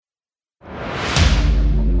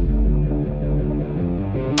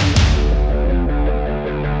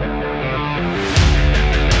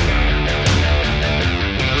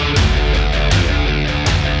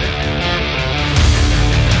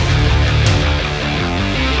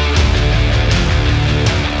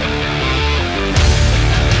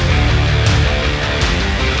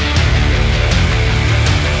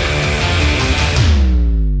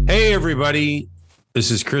everybody.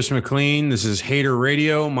 This is Chris McLean. This is Hater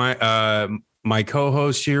Radio. My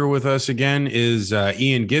co-host here with us again is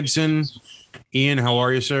Ian Gibson. Ian, how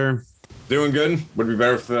are you, sir? Doing good. Would be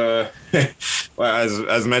better if well,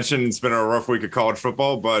 as mentioned, it's been a rough week of college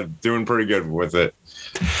football, but doing pretty good with it.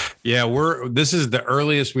 Yeah, this is the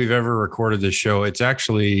earliest we've ever recorded this show. It's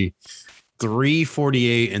actually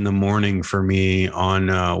 3:48 in the morning for me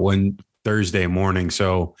on Thursday morning.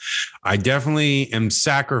 So I definitely am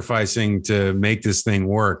sacrificing to make this thing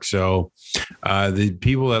work. So the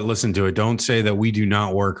people that listen to it, don't say that we do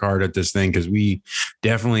not work hard at this thing, because we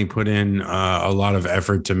definitely put in a lot of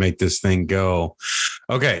effort to make this thing go.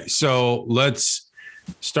 Okay, so let's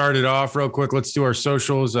start it off real quick. Let's do our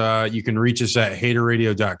socials. You can reach us at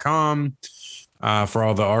haterradio.com. For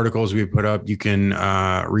all the articles we put up. You can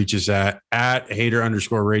reach us at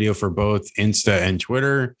hater_radio for both Insta and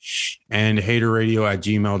Twitter, and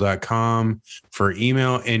haterradio@gmail.com for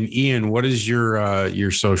email. And Ian, what is your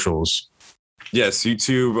socials? Yes,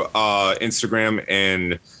 YouTube, Instagram,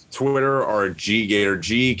 and Twitter are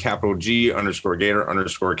GGatorG, capital G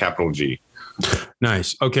 _Gator capital G.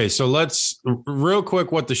 Nice. Okay, so let's real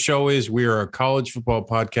quick what the show is. We are a college football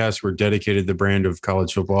podcast. We're dedicated to the brand of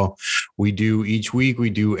college football. We do each week,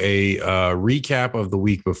 we do a recap of the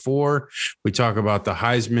week before. We talk about the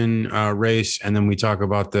Heisman race, and then we talk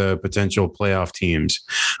about the potential playoff teams.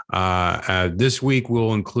 This week,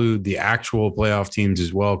 we'll include the actual playoff teams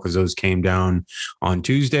as well, because those came down on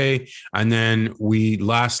Tuesday. And then we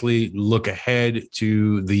lastly look ahead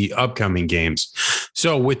to the upcoming games.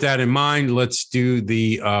 So with that in mind, let's do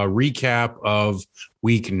the recap of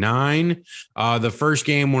Week 9. The first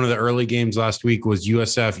game, one of the early games last week, was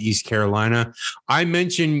USF East Carolina. I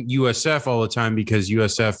mention USF all the time because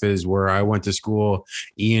USF is where I went to school.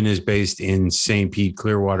 Ian is based in St. Pete,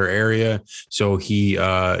 Clearwater area, so he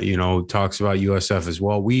talks about USF as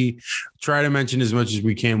well. We try to mention as much as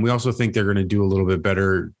we can. We also think they're going to do a little bit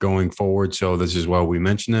better going forward, so this is why we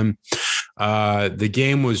mention them. The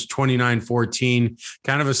game was 29-14,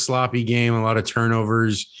 kind of a sloppy game, a lot of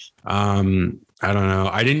turnovers. I don't know.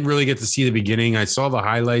 I didn't really get to see the beginning. I saw the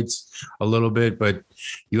highlights a little bit, but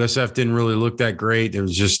USF didn't really look that great. There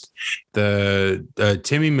was just the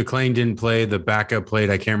Timmy McClain didn't play. The backup played.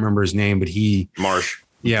 I can't remember his name, but Marsh.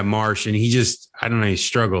 Yeah, Marsh. And he just, I don't know, he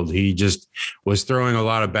struggled. He just was throwing a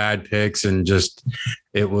lot of bad picks, and just,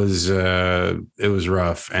 it was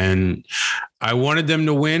rough. And I wanted them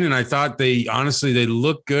to win. And I thought they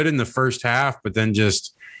looked good in the first half, but then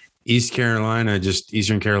just Eastern Carolina just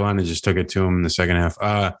took it to them in the second half.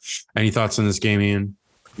 Any thoughts on this game, Ian?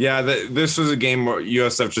 Yeah, this was a game where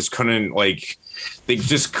USF just couldn't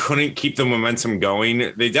keep the momentum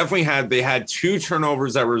going. They had two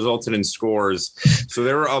turnovers that resulted in scores. So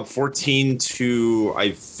they were up 14 to,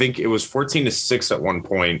 I think it was 14-6 at one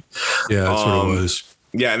point. Yeah, that's what it was.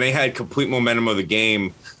 Yeah, and they had complete momentum of the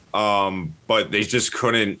game. But they just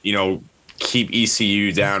couldn't, keep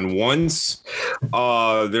ECU down. Once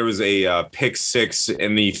there was a pick six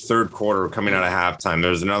in the third quarter coming out of halftime. There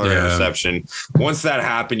was another interception. Once that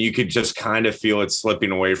happened, you could just kind of feel it slipping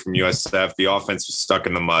away from USF. The offense was stuck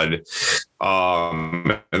in the mud.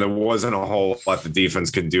 And there wasn't a whole lot the defense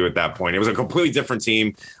could do at that point. It was a completely different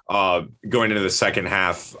team going into the second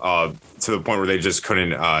half to the point where they just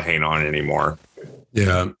couldn't hang on anymore.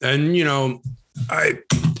 Yeah. And,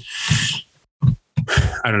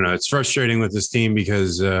 I don't know. It's frustrating with this team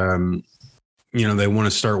because, they want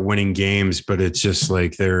to start winning games, but it's just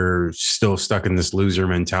like they're still stuck in this loser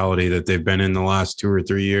mentality that they've been in the last 2 or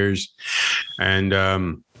 3 years. And,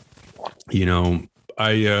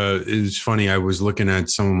 it's funny. I was looking at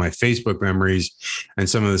some of my Facebook memories, and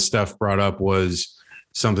some of the stuff brought up was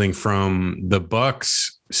something from the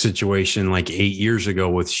Bucks situation like 8 years ago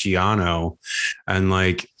with Schiano, and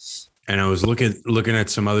I was looking at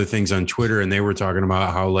some other things on Twitter, and they were talking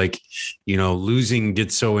about how losing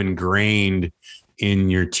gets so ingrained in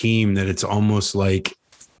your team that it's almost like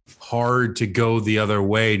hard to go the other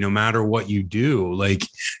way no matter what you do. Like,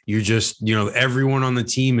 you're just, everyone on the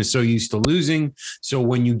team is so used to losing. So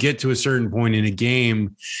when you get to a certain point in a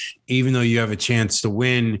game, even though you have a chance to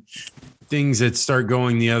win, things that start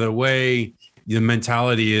going the other way, the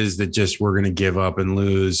mentality is that just we're going to give up and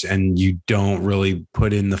lose, and you don't really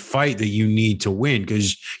put in the fight that you need to win,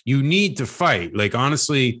 because you need to fight. Like,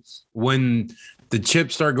 honestly, when the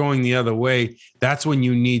chips start going the other way, that's when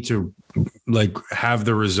you need to have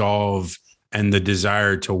the resolve and the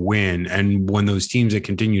desire to win. And when those teams that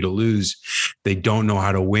continue to lose, they don't know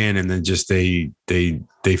how to win, and then just they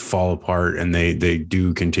fall apart, and they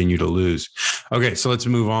do continue to lose. Okay, so let's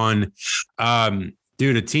move on.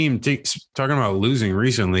 Dude, a team talking about losing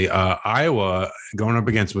recently, Iowa going up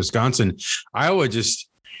against Wisconsin. Iowa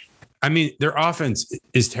their offense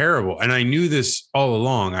is terrible. And I knew this all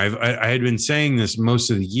along. I had been saying this most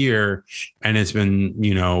of the year, and it's been,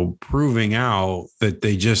 proving out that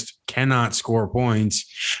they just cannot score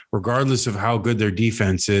points, regardless of how good their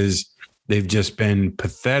defense is. They've just been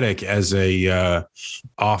pathetic as a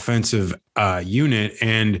offensive unit,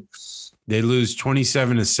 and they lose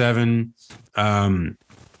 27-7.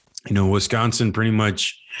 Wisconsin pretty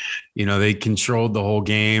much, they controlled the whole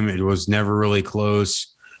game. It was never really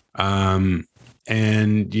close. It's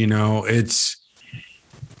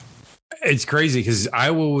crazy because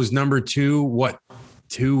Iowa was number 2,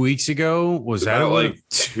 2 weeks ago? Was that like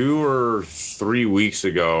 2 or 3 weeks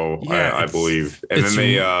ago? Yeah, I believe. And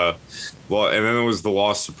then and then it was the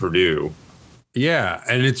loss to Purdue. Yeah.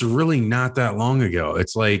 And it's really not that long ago.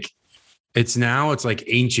 It's like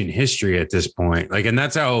ancient history at this point. Like, and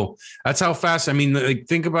that's how fast. I mean, like,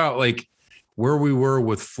 think about like where we were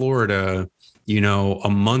with Florida, a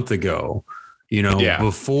month ago,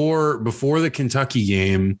 before the Kentucky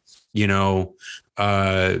game,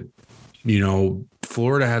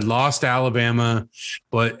 Florida had lost to Alabama,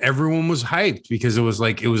 but everyone was hyped because it was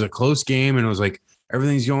a close game, and it was like,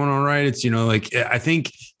 everything's going all right. It's, I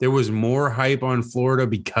think there was more hype on Florida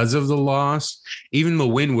because of the loss. Even the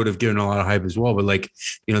win would have given a lot of hype as well. But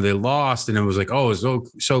they lost, and it was like, oh, it's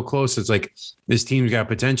so close. It's like, this team's got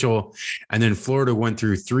potential. And then Florida went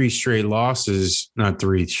through 3 straight losses, not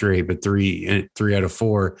 3 straight, but 3 out of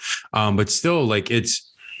 4. But still, like, it's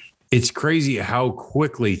crazy how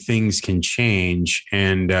quickly things can change.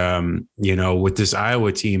 And, with this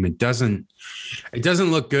Iowa team, it doesn't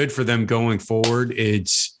look good for them going forward.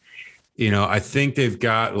 It's, I think they've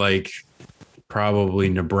got like probably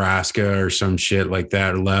Nebraska or some shit like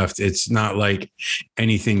that left. It's not like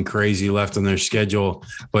anything crazy left on their schedule,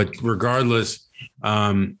 but regardless,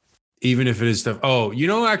 even if it is tough. Oh,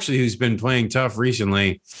 actually who's been playing tough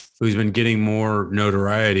recently, who's been getting more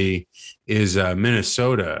notoriety is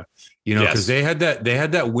Minnesota, because they had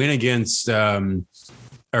that win against,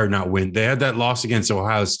 or not win. They had that loss against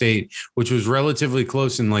Ohio State, which was relatively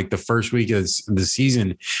close in like the first week of the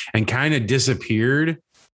season, and kind of disappeared.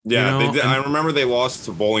 Yeah, I remember they lost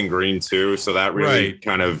to Bowling Green too, so that really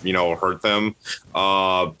kind of hurt them.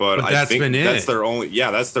 But I think that's their only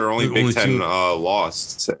Big Ten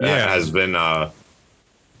loss. Has been to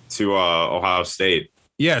Ohio State.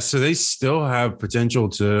 Yeah, so they still have potential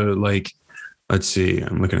to, like, let's see.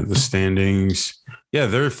 I'm looking at the standings. Yeah,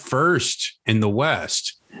 they're first in the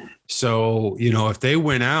West. So, if they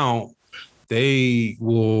win out, they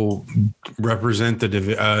will represent the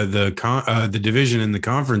division in the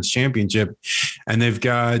conference championship, and they've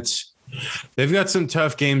got some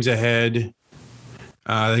tough games ahead.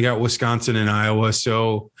 They got Wisconsin and Iowa,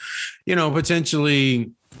 so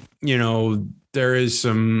potentially, there is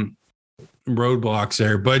some roadblocks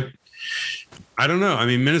there, but I don't know. I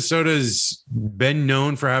mean, Minnesota's been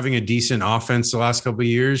known for having a decent offense the last couple of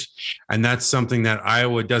years, and that's something that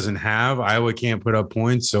Iowa doesn't have. Iowa can't put up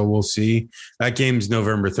points, so we'll see. That game's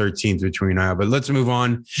November 13th between Iowa. But let's move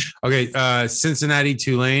on. Okay, Cincinnati,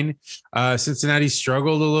 Tulane. Cincinnati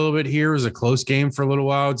struggled a little bit here. It was a close game for a little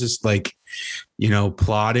while, just like,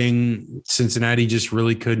 plotting. Cincinnati just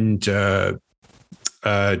really couldn't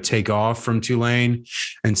take off from Tulane,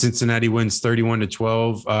 and Cincinnati wins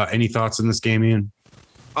 31-12. Any thoughts on this game, Ian?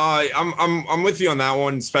 I'm with you on that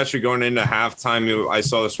one, especially going into halftime. I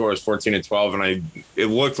saw the score was 14-12, and it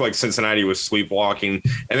looked like Cincinnati was sleepwalking,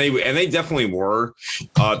 and they definitely were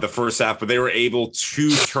the first half, but they were able to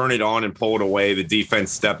turn it on and pull it away. The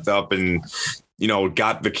defense stepped up and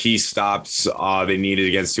got the key stops they needed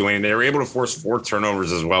against Tulane. They were able to force 4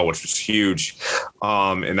 turnovers as well, which was huge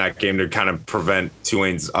in that game to kind of prevent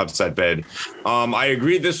Tulane's upset bid. I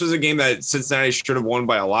agree this was a game that Cincinnati should have won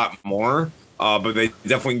by a lot more, but they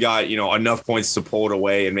definitely got enough points to pull it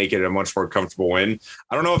away and make it a much more comfortable win.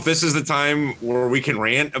 I don't know if this is the time where we can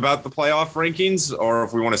rant about the playoff rankings, or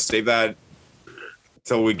if we want to save that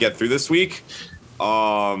till we get through this week.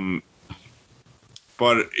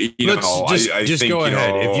 But I just think, go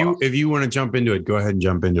ahead. If you want to jump into it, go ahead and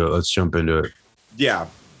jump into it. Let's jump into it. Yeah.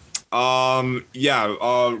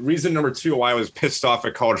 Reason number 2 why I was pissed off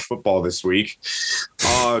at college football this week.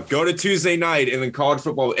 Go to Tuesday night and then college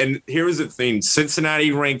football. And here's the thing. Cincinnati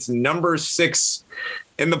ranked number 6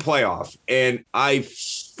 in the playoff. And I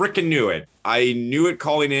freaking knew it. I knew it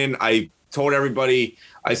calling in. I told everybody,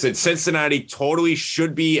 I said, Cincinnati totally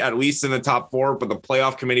should be at least in the top 4, but the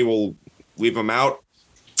playoff committee will leave them out.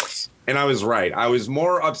 And I was right. I was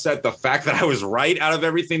more upset the fact that I was right out of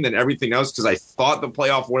everything than everything else, because I thought the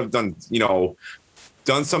playoff would have done,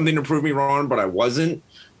 done something to prove me wrong, but I wasn't.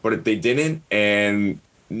 But if they didn't, and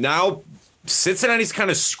now Cincinnati's kind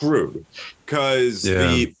of screwed because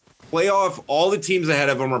the playoff, all the teams ahead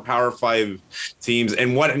of them are Power 5 teams,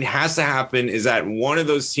 and what has to happen is that one of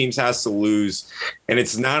those teams has to lose, and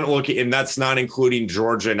it's not looking, and that's not including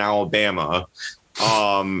Georgia and Alabama.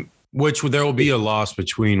 Which there will be a loss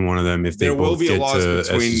between one of them if they both get to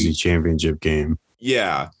SEC championship game.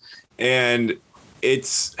 Yeah, and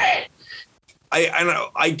it's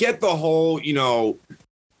I get the whole,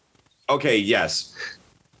 okay, yes,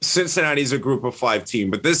 Cincinnati's a group of 5 team,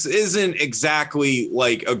 but this isn't exactly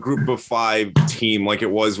like a group of 5 team like it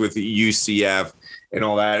was with UCF and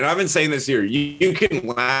all that. And I've been saying this here. You can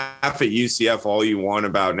laugh at UCF all you want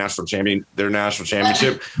about their national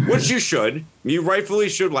championship, which you should. You rightfully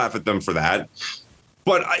should laugh at them for that.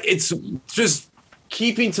 But it's just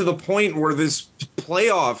keeping to the point where this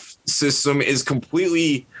playoff system is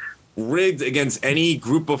completely rigged against any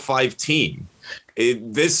group of 5 team.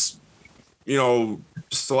 This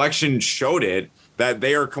selection showed it that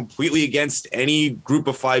they are completely against any group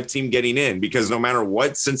of 5 team getting in, because no matter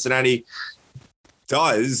what Cincinnati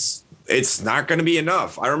does, it's not going to be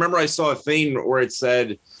enough. I remember I saw a thing where it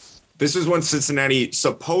said, this is what Cincinnati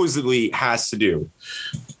supposedly has to do.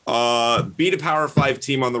 Beat a Power 5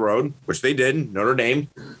 team on the road, which they did, Notre Dame.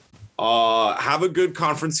 Have a good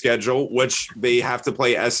conference schedule, which they have to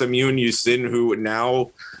play SMU and Houston, who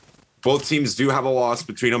now both teams do have a loss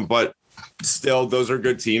between them, but still, those are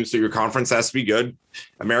good teams. So your conference has to be good.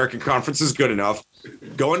 American Conference is good enough.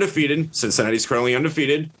 Go undefeated. Cincinnati's currently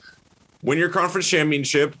undefeated. Win your conference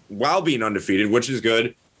championship while being undefeated, which is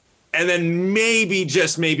good. And then maybe,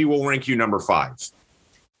 just maybe, we'll rank you number 5.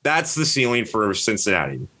 That's the ceiling for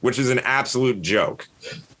Cincinnati, which is an absolute joke,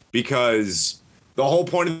 because the whole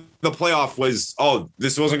point of the playoff was,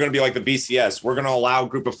 this wasn't going to be like the BCS. We're going to allow a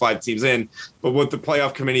group of 5 teams in. But what the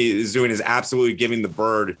playoff committee is doing is absolutely giving the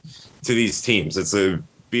bird to these teams. It's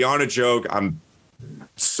beyond a joke. I'm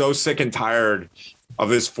so sick and tired of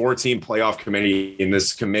this 4-team playoff committee and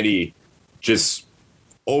this committee just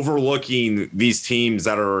overlooking these teams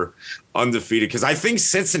that are undefeated. Because I think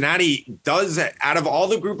Cincinnati does, out of all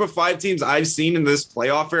the group of 5 teams I've seen in this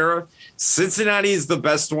playoff era, Cincinnati is the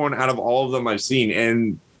best one out of all of them I've seen.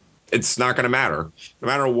 And it's not going to matter. No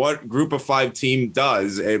matter what group of 5 team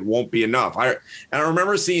does, it won't be enough. I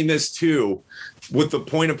remember seeing this too, with the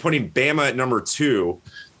point of putting Bama at number 2.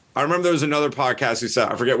 I remember there was another podcast who said,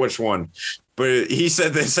 I forget which one, but he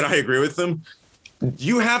said this, and I agree with him.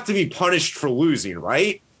 You have to be punished for losing,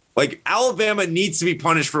 right? Like, Alabama needs to be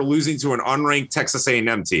punished for losing to an unranked Texas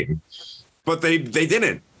A&M team, but they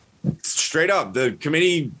didn't. Straight up, the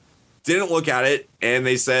committee didn't look at it, and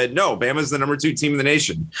they said, no, Bama's the number 2 team in the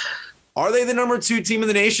nation. Are they the number 2 team in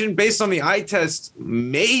the nation? Based on the eye test,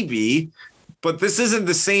 maybe, but this isn't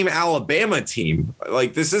the same Alabama team.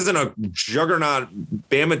 Like, this isn't a juggernaut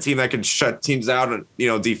Bama team that can shut teams out,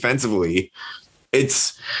 defensively.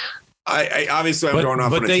 I obviously I'm going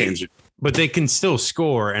off on a tangent. But they can still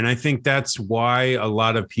score. And I think that's why a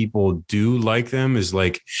lot of people do like them, is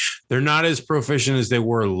like, they're not as proficient as they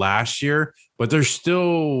were last year, but they're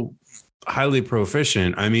still highly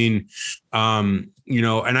proficient. I mean, and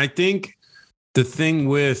I think the thing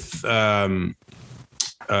with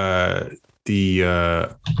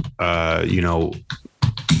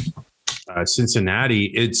Cincinnati,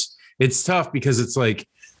 it's tough because it's like,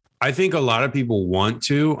 I think a lot of people want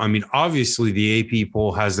to. I mean, obviously the AP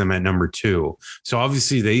poll has them at number 2. So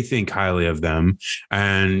obviously they think highly of them,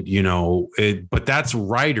 and, but that's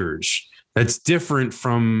writers. That's different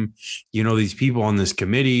from, these people on this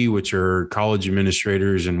committee, which are college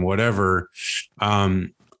administrators and whatever.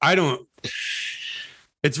 It's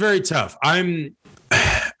very tough. I'm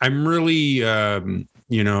really, I'm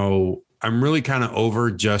really kind of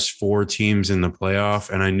over just 4 teams in the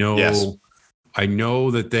playoff. And I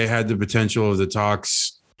know that they had the potential of the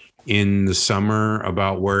talks in the summer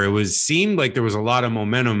about where seemed like there was a lot of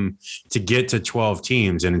momentum to get to 12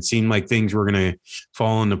 teams, and it seemed like things were going to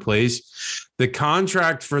fall into place. The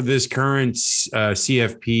contract for this current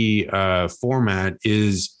CFP format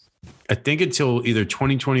is, I think, until either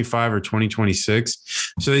 2025 or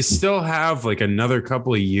 2026. So they still have like another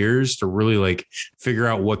couple of years to really like figure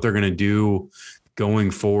out what they're going to do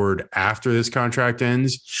going forward after this contract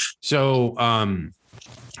ends. So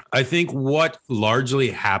I think what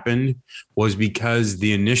largely happened was because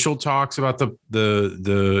the initial talks about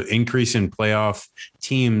the increase in playoff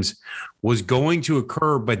teams was going to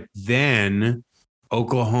occur, but then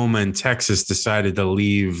Oklahoma and Texas decided to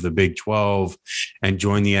leave the Big 12 and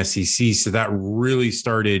join the SEC. So that really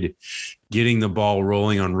started getting the ball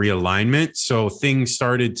rolling on realignment. So things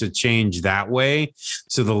started to change that way.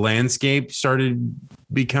 So the landscape started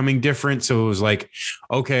becoming different. So it was like,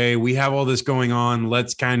 okay, we have all this going on.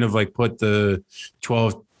 Let's kind of like put the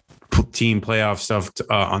 12 team playoff stuff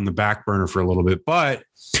on the back burner for a little bit, but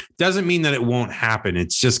doesn't mean that it won't happen.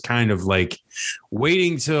 It's just kind of like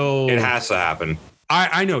waiting till it has to happen.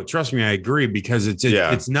 I know. Trust me, I agree, because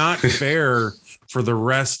it's not fair for the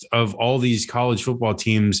rest of all these college football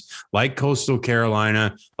teams like Coastal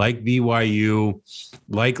Carolina, like BYU,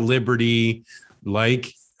 like Liberty,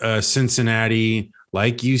 like Cincinnati,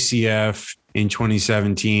 like UCF in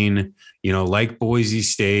 2017, like Boise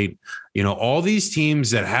State, all these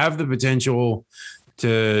teams that have the potential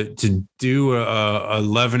to do a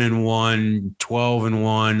 11-1,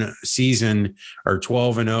 12-1 season, or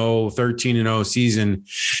 12-0, 13-0 season,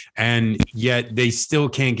 and yet they still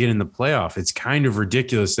can't get in the playoff. It's kind of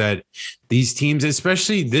ridiculous that these teams,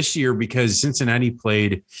 especially this year, because Cincinnati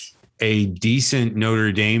played a decent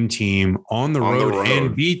Notre Dame team on the road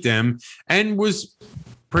and beat them, and was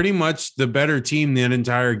pretty much the better team that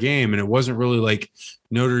entire game. And it wasn't really like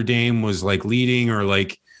Notre Dame was like leading or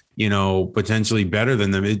like, potentially better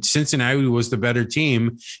than them. Cincinnati was the better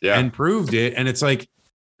team and proved it. And it's like,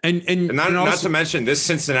 and not to mention, this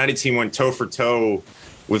Cincinnati team went toe for toe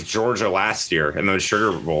with Georgia last year in the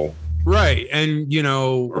Sugar Bowl. Right. And,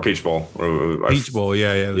 or Peach Bowl. Peach Bowl.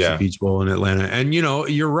 Yeah. It was a Peach Bowl in Atlanta. And,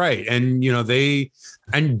 you're right. And,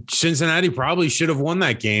 and Cincinnati probably should have won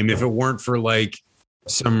that game if it weren't for like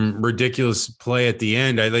some ridiculous play at the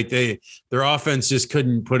end. Their offense just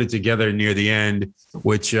couldn't put it together near the end,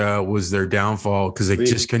 which was their downfall, because they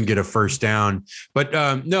just couldn't get a first down. But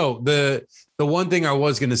no, the one thing I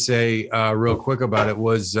was going to say real quick about it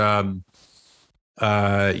was, also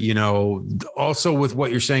with what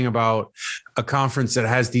you're saying about a conference that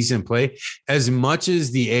has decent play, as much as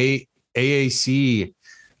the AAC,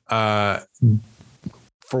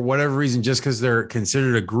 for whatever reason, just because they're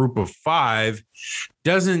considered a group of five,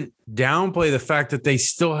 doesn't downplay the fact that they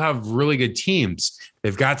still have really good teams.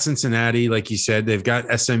 They've got Cincinnati, like you said, they've got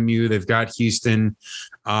SMU, they've got Houston.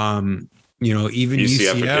 Even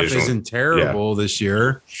UCF isn't terrible this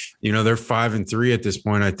year. They're 5-3 at this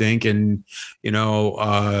point, I think. And,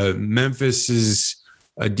 Memphis is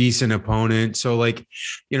a decent opponent. So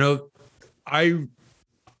I'm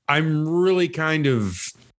really kind of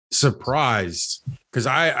surprised, because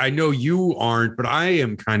I know you aren't, but I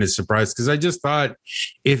am kind of surprised, because I just thought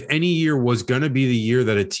if any year was going to be the year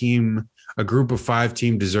that a group of five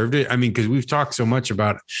team deserved it. I mean, because we've talked so much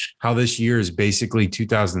about how this year is basically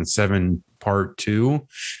 2007 part 2.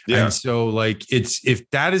 Yeah. And so if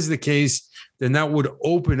that is the case, then that would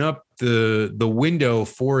open up the window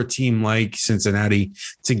for a team like Cincinnati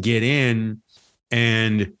to get in,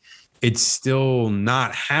 and it's still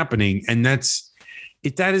not happening. And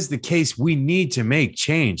if that is the case, we need to make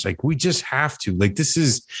change. We just have to. This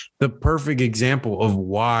is the perfect example of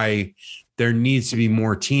why there needs to be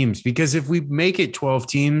more teams, because if we make it 12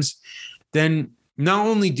 teams, then not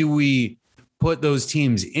only do we put those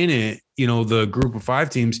teams in it, the group of five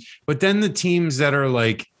teams, but then the teams that are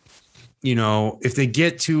if they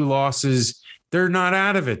get 2 losses, they're not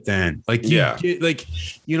out of it then. Think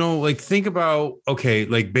about,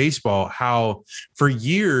 baseball, how for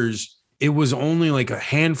years it was only a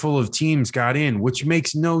handful of teams got in, which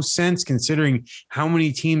makes no sense considering how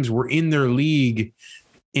many teams were in their league.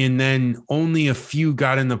 And then only a few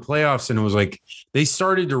got in the playoffs. And it was they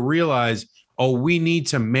started to realize, we need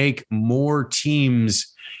to make more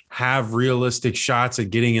teams have realistic shots at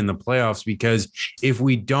getting in the playoffs, because if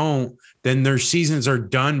we don't, then their seasons are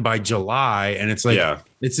done by July. And it's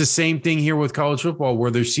it's the same thing here with college football,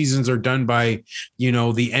 where their seasons are done by,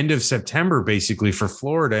 the end of September, basically, for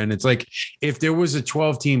Florida. And it's if there was a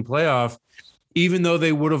 12-team playoff, even though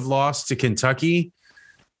they would have lost to Kentucky,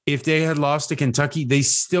 if they had lost to Kentucky, they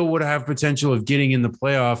still would have potential of getting in the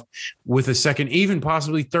playoff with a second, even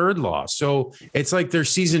possibly third loss. So it's their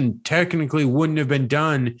season technically wouldn't have been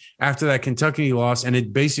done after that Kentucky loss. And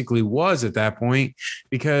it basically was at that point,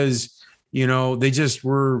 because, they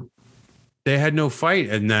had no fight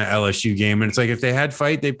in that LSU game. And it's if they had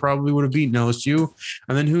fight, they probably would have beaten LSU.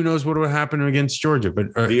 And then who knows what would happen against Georgia.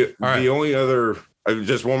 But the only other,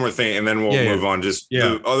 just one more thing, and then we'll move on.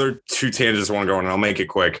 The other 2 tangents I want to go on, and I'll make it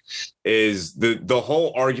quick, is the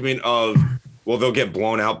whole argument of, well, they'll get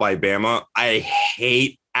blown out by Bama.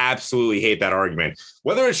 I absolutely hate that argument.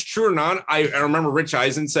 Whether it's true or not, I remember Rich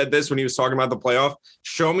Eisen said this when he was talking about the playoff: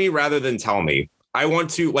 show me rather than tell me. I want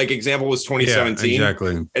to, like, example was 2017. Yeah,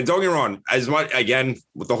 exactly. And don't get me wrong, as much, again,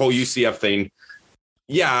 with the whole UCF thing,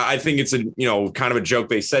 yeah, I think it's kind of a joke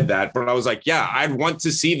they said that, but I was like, yeah, I'd want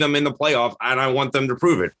to see them in the playoff and I want them to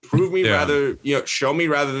prove it. Prove me show me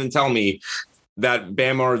rather than tell me that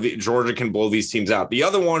Bama or Georgia can blow these teams out. The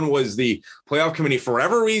other one was the playoff committee. For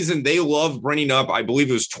whatever reason, they love bringing up, I believe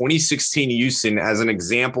it was 2016 Houston as an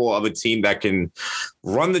example of a team that can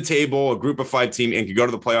run the table, a group of 5 team, and could go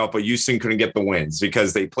to the playoff, but Houston couldn't get the wins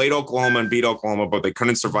because they played Oklahoma and beat Oklahoma, but they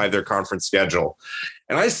couldn't survive their conference schedule.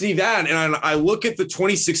 And I see that, and I look at the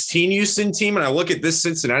 2016 Houston team, and I look at this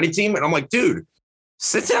Cincinnati team, and I'm like, dude,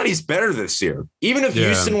 Cincinnati's better this year. Even if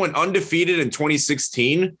Houston went undefeated in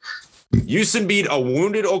 2016, Houston beat a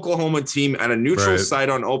wounded Oklahoma team at a neutral site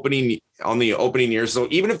on the opening year. So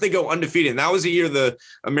even if they go undefeated, and that was a year the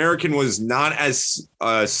American was not as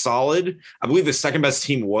solid. I believe the second best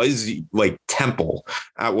team was like Temple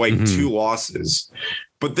at 2 losses.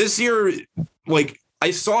 But this year, like,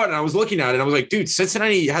 I saw it and I was looking at it and I was like, dude,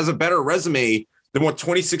 Cincinnati has a better resume than what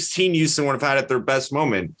 2016 Houston would have had at their best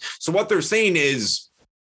moment. So what they're saying is,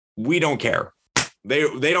 we don't care.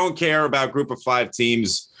 They don't care about group of 5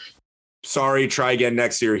 teams. Sorry, try again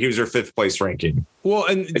next year. Here's your 5th place ranking. Well,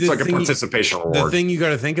 and it's like a participation reward. The thing you got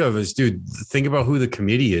to think of is, dude, think about who the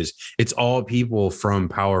committee is. It's all people from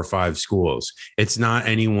Power 5 schools. It's not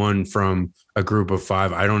anyone from a group of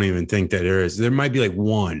 5. I don't even think that there is. There might be like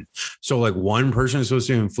one. So like one person is supposed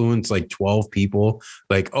to influence like 12 people.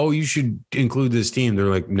 Like, oh, you should include this team. They're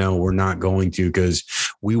like, no, we're not going to, because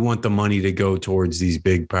we want the money to go towards these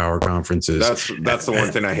big power conferences. That's the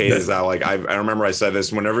one thing I hate is that, like, I remember I said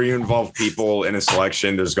this, whenever you involve people in a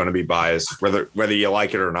selection, there's going to be bias, whether you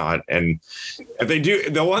like it or not. And if they do,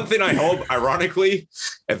 the one thing I hope, ironically,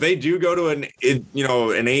 if they do go to an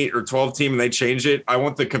 8 or 12 team and they change it, I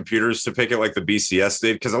want the computers to pick it like the BCS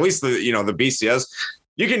did, because at least the BCS,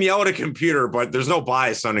 you can yell at a computer, but there's no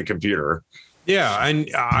bias on a computer. Yeah, and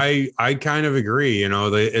I kind of agree.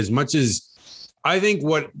 As much as I think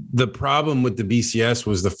what the problem with the BCS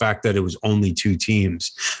was the fact that it was only 2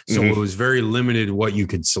 teams. So it was very limited what you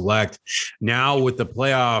could select. Now with the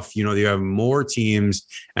playoff, you have more teams,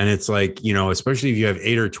 and it's like, especially if you have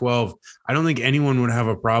 8 or 12, I don't think anyone would have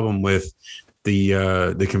a problem with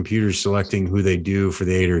the computers selecting who they do for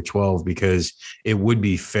the 8 or 12, because it would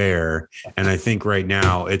be fair. And I think right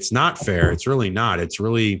now it's not fair. It's really not. It's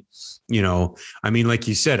really, like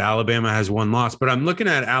you said, Alabama has 1 loss, but I'm looking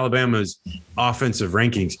at Alabama's offensive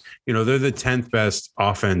rankings. They're the 10th best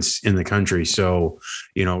offense in the country. So,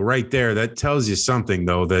 right there, that tells you something,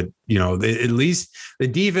 though, that, at least the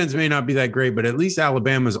defense may not be that great, but at least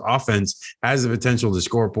Alabama's offense has the potential to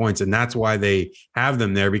score points. And that's why they have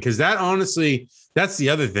them there, because that, honestly, that's the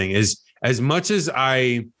other thing is, as much as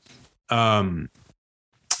I,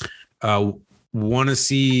 want to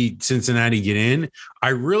see Cincinnati get in, I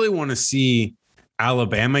really want to see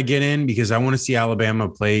Alabama get in, because I want to see Alabama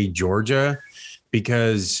play Georgia,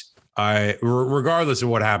 because regardless of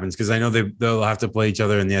what happens, because I know they'll have to play each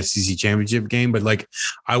other in the SEC championship game, but like,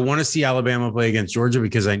 I want to see Alabama play against Georgia,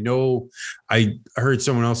 because I know I heard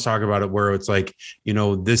someone else talk about it where it's like,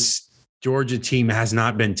 this Georgia team has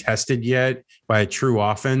not been tested yet by a true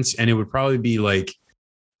offense. And it would probably be like,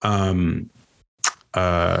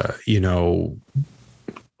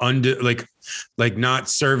 like not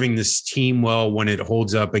serving this team well when it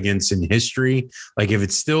holds up against in history. Like, if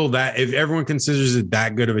it's still that, if everyone considers it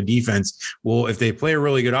that good of a defense, well, if they play a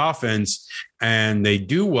really good offense and they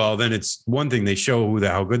do well, then it's one thing, they show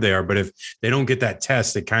how good they are. But if they don't get that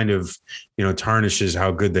test, it kind of, tarnishes how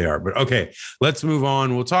good they are. But okay, let's move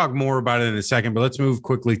on. We'll talk more about it in a second, but let's move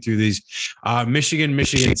quickly through these.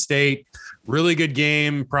 Michigan State, really good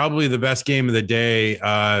game, probably the best game of the day.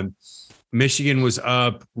 Michigan was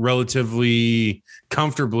up relatively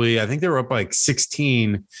comfortably. I think they were up like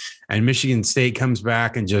 16, and Michigan State comes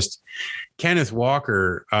back and just Kenneth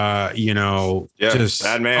Walker, just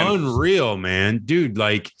bad man. Unreal, man. Dude,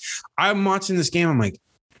 like, I'm watching this game. I'm like,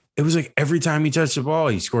 it was like every time he touched the ball,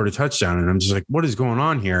 he scored a touchdown. And I'm just like, what is going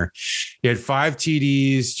on here? He had 5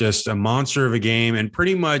 TDs, just a monster of a game. And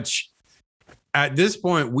pretty much at this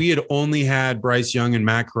point, we had only had Bryce Young and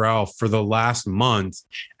Matt Corral for the last month,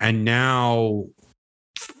 and now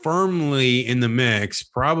firmly in the mix,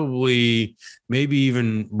 probably maybe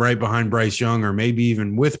even right behind Bryce Young, or maybe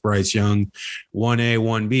even with Bryce Young, 1A,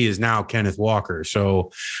 1B is now Kenneth Walker.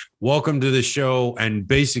 So welcome to the show. And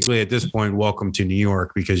basically at this point, welcome to New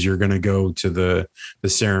York, because you're going to go to the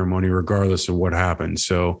ceremony regardless of what happens.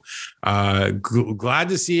 So glad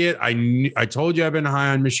to see it. I told you I've been high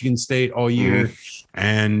on Michigan State all year.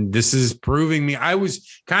 And this is proving me. I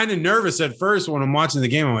was kind of nervous at first when I'm watching the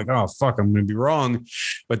game. I'm like, oh, fuck, I'm going to be wrong.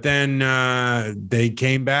 But then they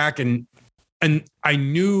came back and I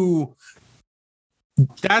knew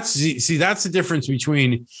that's the difference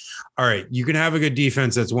between, all right, you can have a good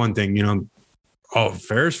defense. That's one thing, you know. Oh,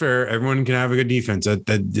 fair is fair. Everyone can have a good defense. That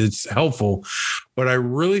it's helpful. But I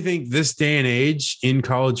really think this day and age in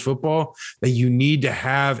college football that you need to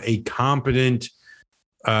have a competent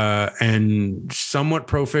and somewhat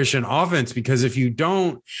proficient offense, because if you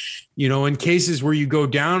don't, you know, in cases where you go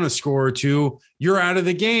down a score or two, you're out of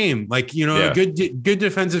the game. Like, you know, a good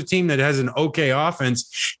defensive team that has an okay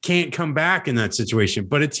offense can't come back in that situation.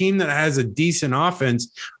 But a team that has a decent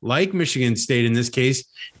offense, like Michigan State in this case,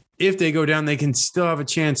 if they go down, they can still have a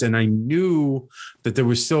chance. And I knew that there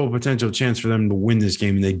was still a potential chance for them to win this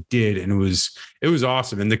game, and they did. And it was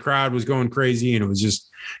awesome. And the crowd was going crazy, and it was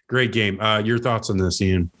just a great game. Your thoughts on this,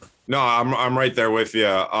 Ian? No, I'm right there with you.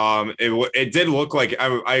 It did look like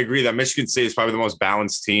I agree that Michigan State is probably the most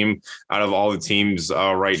balanced team out of all the teams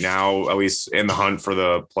right now, at least in the hunt for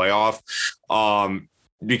the playoff.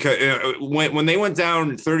 Because when they went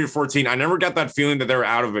down 30-14, I never got that feeling that they were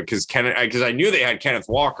out of it because I knew they had Kenneth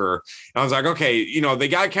Walker. And I was like, okay, you know, they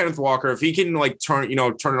got Kenneth Walker. If he can like turn it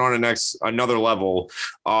on another level,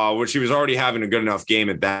 which he was already having a good enough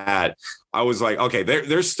game at that, I was like, okay,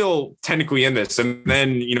 they're still technically in this. And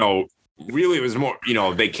then, you know, really it was more, you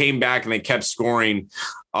know, they came back and they kept scoring.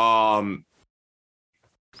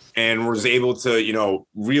 And was able to, you know,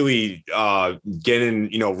 really get in,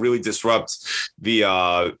 you know, really disrupt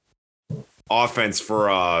the offense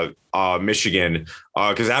for Michigan.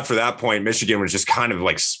 Because after that point, Michigan was just kind of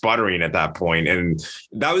like sputtering at that point. And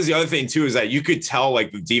that was the other thing, too, is that you could tell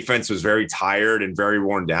like the defense was very tired and very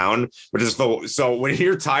worn down. But so when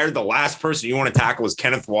you're tired, the last person you want to tackle is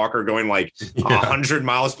Kenneth Walker going like 100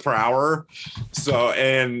 miles per hour. So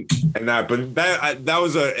that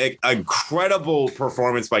was a incredible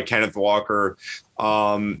performance by Kenneth Walker.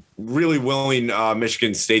 Really willing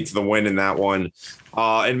Michigan State to the win in that one.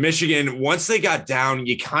 And Michigan, once they got down,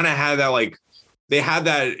 you kind of had that like they had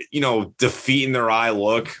that, you know, defeat in their eye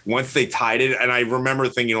look once they tied it. And I remember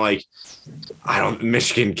thinking like,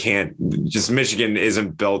 Michigan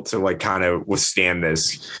isn't built to like kind of withstand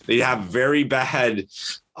this. They have very bad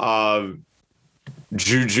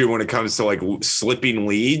juju when it comes to like slipping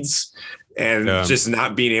leads and just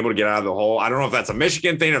not being able to get out of the hole. I don't know if that's a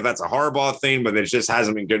Michigan thing or if that's a Harbaugh thing, but it just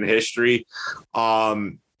hasn't been good in history.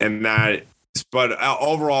 But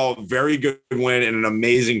overall, very good win and an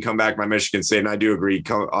amazing comeback by Michigan State. And I do agree,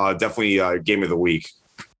 definitely game of the week.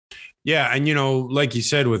 Yeah, and you know, like you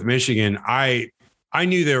said with Michigan, I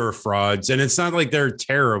knew they were frauds, and it's not like they're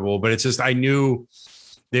terrible, but it's just I knew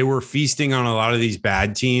they were feasting on a lot of these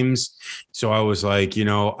bad teams. So I was like, you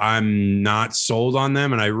know, I'm not sold on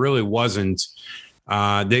them, and I really wasn't.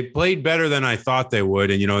 They played better than I thought they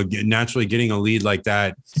would, and you know, naturally getting a lead like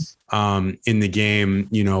that in the game,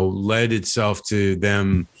 you know, led itself to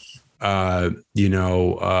them, doing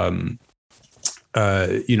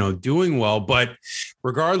well. But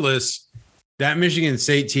regardless, that Michigan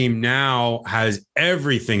State team now has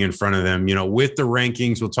everything in front of them, you know, with the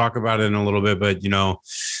rankings. We'll talk about it in a little bit, but, you know,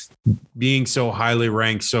 being so highly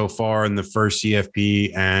ranked so far in the first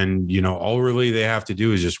CFP, and, you know, all really they have to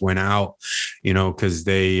do is just win out, you know, because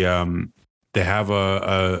they have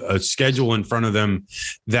a schedule in front of them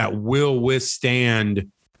that will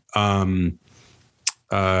withstand,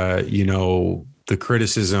 the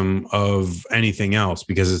criticism of anything else,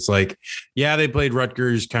 because it's like, yeah, they played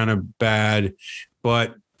Rutgers kind of bad,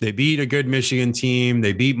 but they beat a good Michigan team.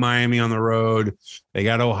 They beat Miami on the road. They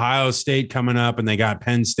got Ohio State coming up, and they got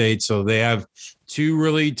Penn State. So they have two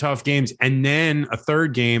really tough games, and then a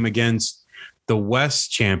third game against the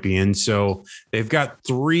West champion. So they've got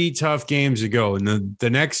three tough games to go. And the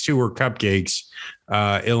next two are cupcakes,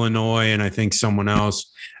 Illinois, and I think someone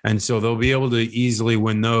else. And so they'll be able to easily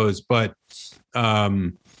win those. But,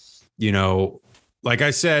 like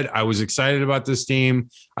I said, I was excited about this team.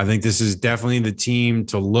 I think this is definitely the team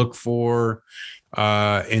to look for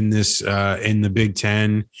in the Big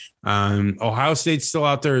Ten. Ohio State's still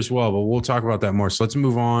out there as well, but we'll talk about that more. So let's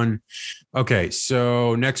move on. Okay,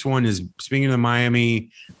 so next one is, speaking of Miami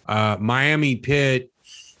Pitt.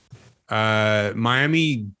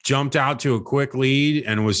 Miami jumped out to a quick lead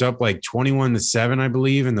and was up like 21-7, I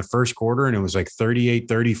believe, in the first quarter, and it was like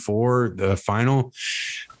 38-34 the final.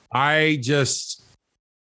 I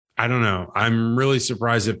don't know. I'm really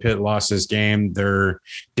surprised that Pitt lost this game. They're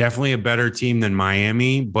definitely a better team than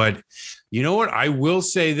Miami, but you know what? I will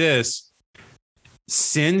say this: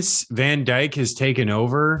 since Van Dyke has taken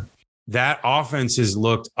over, that offense has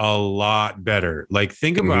looked a lot better. Like,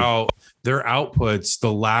 think about their outputs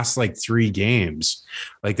the last like 3 games.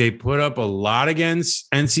 Like, they put up a lot against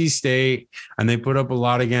NC State and they put up a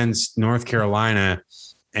lot against North Carolina,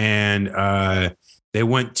 and they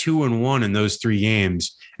went 2-1 in those 3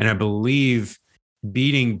 games. And I believe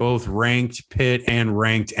beating both ranked Pitt and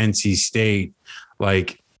ranked NC State.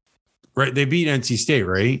 Like, right, they beat NC State,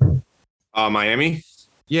 right? Miami.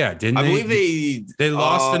 Yeah, didn't they? I believe they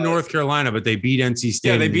lost to North Carolina, but they beat NC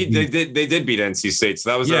State. Yeah, they did beat NC State, so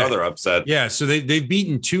that was their other upset. Yeah, so they've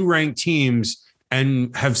beaten 2 ranked teams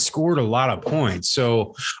and have scored a lot of points.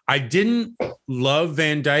 So I didn't love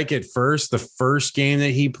Van Dyke at first. The first game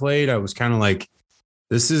that he played, I was kind of like,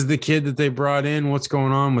 this is the kid that they brought in. What's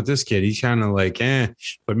going on with this kid? He's kind of like,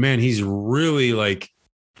 but man, he's really like,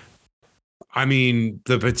 I mean,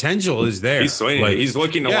 the potential is there. He's swinging. Like, he's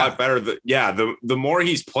looking a lot better. The more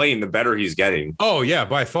he's playing, the better he's getting. Oh, yeah,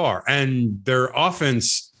 by far. And their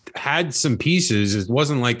offense had some pieces. It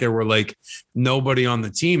wasn't like there were like nobody on the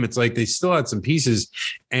team. It's like they still had some pieces.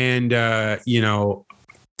 And, I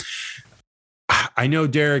know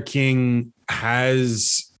Derek King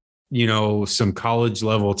has, some college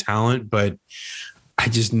level talent, but I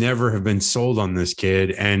just never have been sold on this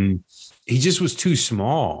kid. And he just was too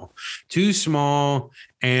small.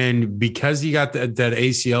 And because he got that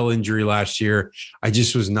ACL injury last year, I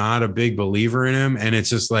just was not a big believer in him. And it's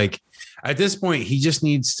just like, at this point, he just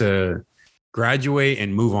needs to graduate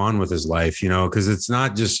and move on with his life, because it's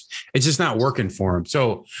just not working for him.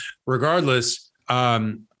 So regardless,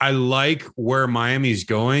 I like where Miami's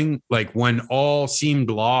going. Like, when all seemed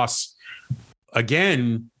lost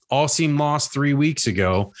again, all seemed lost 3 weeks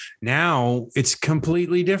ago. Now it's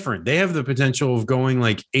completely different. They have the potential of going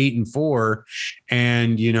like 8-4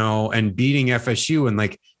 and beating FSU. And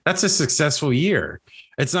like, that's a successful year.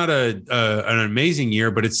 It's not an amazing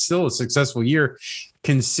year, but it's still a successful year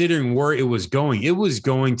considering where it was going. It was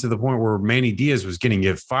going to the point where Manny Diaz was going to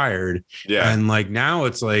get fired. Yeah. And like, now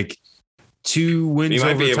it's like 2 wins. He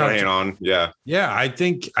might be able to hang on. Yeah. Yeah. I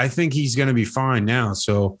think he's going to be fine now.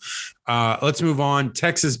 So let's move on.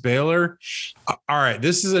 Texas Baylor. All right.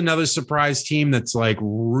 This is another surprise team that's like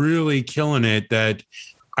really killing it, that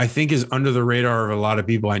I think is under the radar of a lot of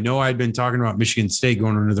people. I know I'd been talking about Michigan State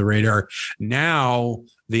going under the radar. Now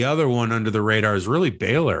the other one under the radar is really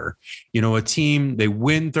Baylor. A team, they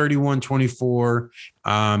win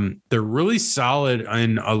 31-24. They're really solid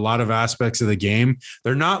in a lot of aspects of the game.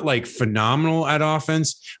 They're not like phenomenal at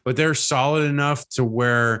offense, but they're solid enough to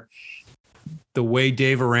where the way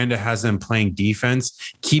Dave Aranda has them playing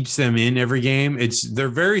defense keeps them in every game. They're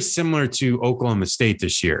very similar to Oklahoma State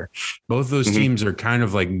this year. Both those teams are kind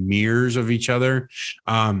of like mirrors of each other.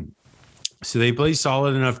 So they play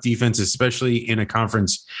solid enough defense, especially in a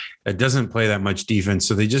conference that doesn't play that much defense.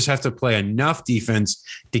 So they just have to play enough defense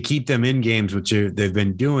to keep them in games, which they've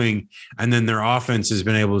been doing. And then their offense has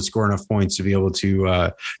been able to score enough points to be able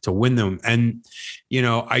to win them. And,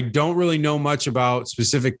 I don't really know much about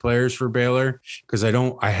specific players for Baylor because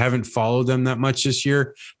I haven't followed them that much this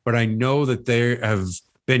year, but I know that they have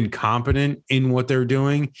been competent in what they're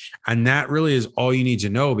doing. And that really is all you need to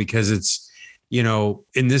know, because it's,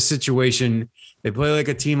 in this situation, they play like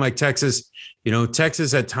a team like Texas.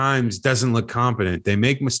 Texas at times doesn't look competent. They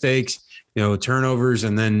make mistakes, turnovers,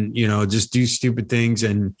 and then, just do stupid things.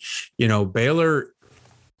 And, Baylor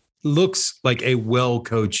looks like a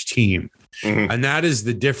well-coached team. Mm-hmm. And that is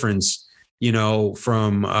the difference,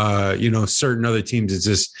 from, certain other teams. It's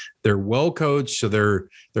just they're well-coached. So they're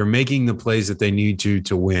making the plays that they need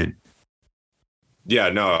to win. Yeah,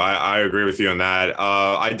 no, I agree with you on that.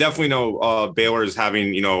 I definitely know Baylor is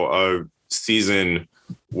having, a season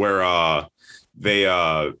where they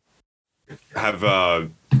have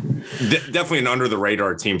definitely an under the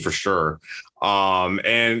radar team for sure.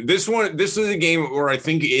 And this is a game where I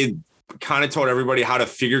think it kind of taught everybody how to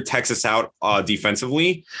figure Texas out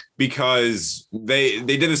defensively, because they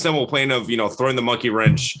did a simple plan of, throwing the monkey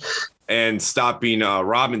wrench and stopping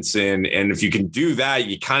Robinson. And if you can do that,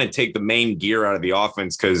 you kind of take the main gear out of the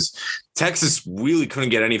offense, because Texas really couldn't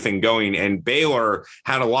get anything going. And Baylor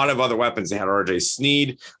had a lot of other weapons. They had RJ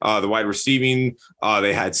Sneed, the wide receiving.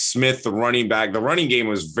 They had Smith, the running back. The running game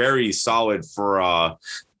was very solid for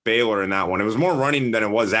Baylor in that one. It was more running than it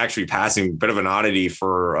was actually passing. Bit of an oddity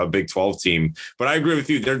for a Big 12 team. But I agree with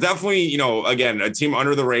you. They're definitely, again, a team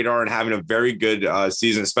under the radar and having a very good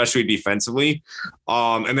season, especially defensively.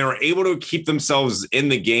 And they were able to keep themselves in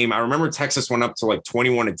the game. I remember Texas went up to like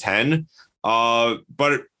 21-10.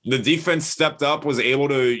 But the defense stepped up, was able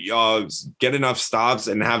to get enough stops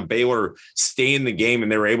and have Baylor stay in the game.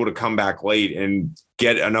 And they were able to come back late and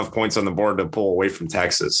get enough points on the board to pull away from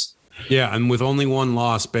Texas. Yeah, and with only one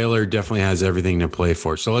loss, Baylor definitely has everything to play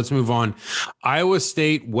for. So let's move on. Iowa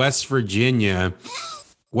State, West Virginia.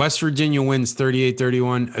 West Virginia wins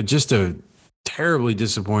 38-31. Just a terribly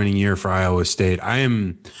disappointing year for Iowa State.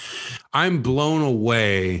 I'm blown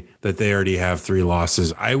away that they already have 3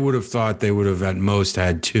 losses. I would have thought they would have at most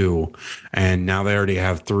had 2, and now they already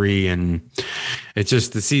have 3, and it's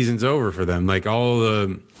just the season's over for them. Like all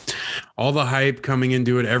the hype coming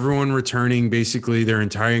into it, everyone returning basically their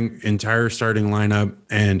entire starting lineup,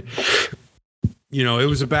 and it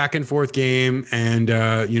was a back and forth game, and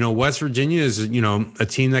West Virginia is a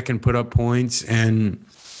team that can put up points, and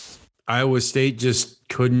Iowa State just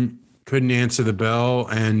couldn't answer the bell,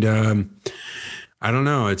 and I don't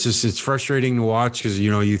know. It's frustrating to watch because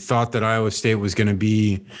you thought that Iowa State was going to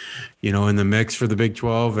be in the mix for the Big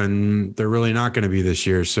 12, and they're really not going to be this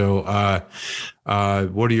year. So,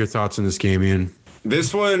 what are your thoughts on this game, Ian?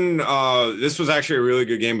 This one, this was actually a really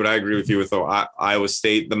good game, but I agree with you with Iowa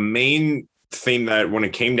State. The main thing that when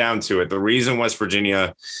it came down to it, the reason West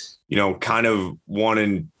Virginia, kind of won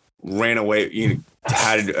and ran away,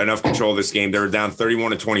 had enough control of this game. They were down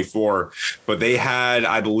 31-24, but they had,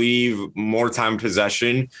 I believe, more time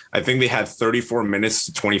possession. I think they had 34 minutes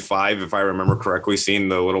to 25, if I remember correctly, seeing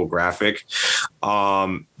the little graphic.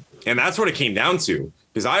 And that's what it came down to,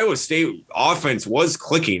 because Iowa State offense was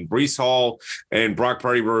clicking. Breece Hall and Brock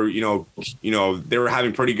Purdy were, they were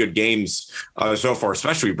having pretty good games so far,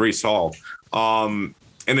 especially Breece Hall.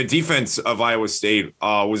 And the defense of Iowa State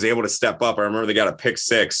was able to step up. I remember they got a pick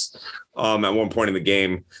 6 at one point in the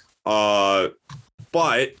game. But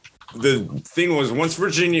the thing was, once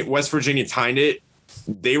West Virginia timed it,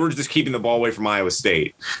 they were just keeping the ball away from Iowa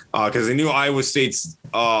State because they knew Iowa State's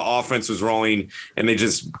offense was rolling, and they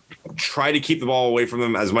just tried to keep the ball away from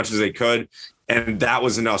them as much as they could. And that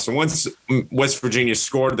was enough. So once West Virginia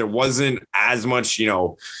scored, there wasn't as much,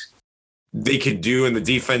 they could do, and the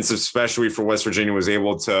defense, especially for West Virginia, was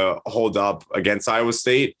able to hold up against Iowa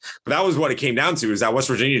State. But that was what it came down to, is that West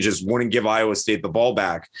Virginia just wouldn't give Iowa State the ball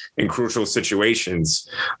back in crucial situations.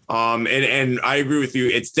 And I agree with you.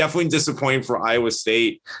 It's definitely disappointing for Iowa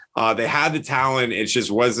State. They had the talent. It just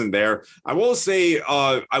wasn't there. I will say,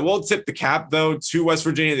 I will tip the cap, though, to West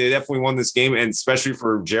Virginia. They definitely won this game, and especially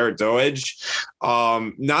for Jared Doege.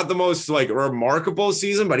 Not the most remarkable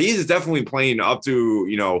season, but he's definitely playing up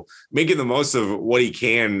to, making the most of what he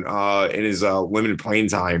can in his limited playing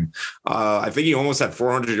time. I think he almost had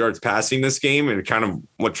 400 yards passing this game, and kind of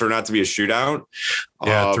what turned out to be a shootout.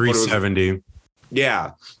 Yeah, 370.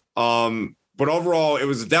 Yeah. But overall, it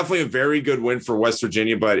was definitely a very good win for West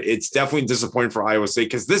Virginia, but it's definitely disappointing for Iowa State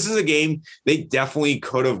because this is a game they definitely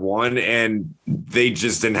could have won, and they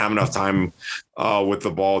just didn't have enough time with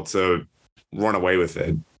the ball to run away with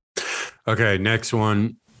it. Okay, next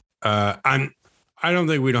one. I don't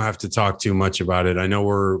think we don't have to talk too much about it. I know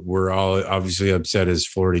we're all obviously upset as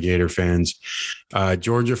Florida Gator fans.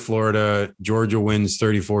 Georgia, Florida. Georgia wins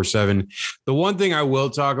 34-7. The one thing I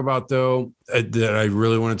will talk about, though, that I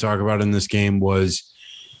really want to talk about in this game was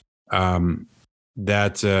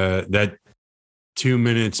that 2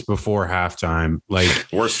 minutes before halftime, like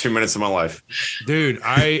worst 2 minutes of my life, dude.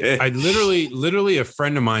 I literally a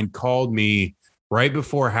friend of mine called me right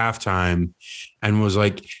before halftime and was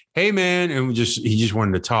like, "Hey man," and he just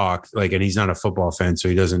wanted to talk, like, and he's not a football fan, so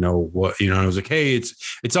he doesn't know what, and I was like, "Hey,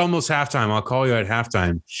 it's almost halftime. I'll call you at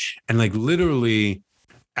halftime." And like literally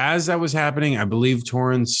as that was happening, I believe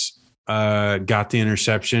Torrance got the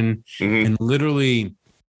interception, and literally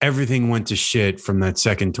everything went to shit from that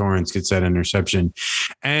second Torrance gets that interception.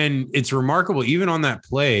 And it's remarkable, even on that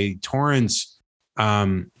play, Torrance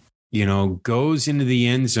goes into the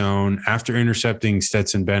end zone after intercepting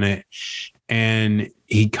Stetson Bennett, and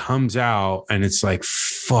he comes out, and it's like,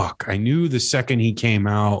 fuck. I knew the second he came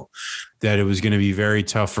out that it was going to be very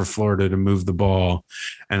tough for Florida to move the ball.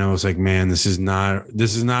 And I was like, man, this is not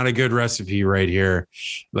a good recipe right here.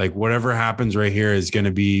 Like whatever happens right here is going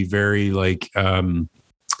to be very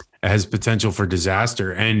has potential for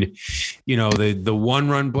disaster. And, the one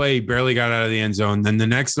run play, he barely got out of the end zone. Then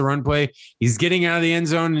the run play, he's getting out of the end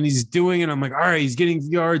zone and he's doing it. I'm like, all right, he's getting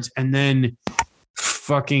yards. And then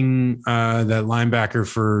fucking that linebacker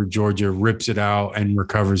for Georgia rips it out and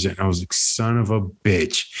recovers it. And I was like, son of a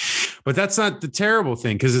bitch. But that's not the terrible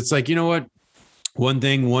thing, because it's like, you know what? One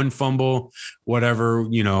thing, one fumble, whatever,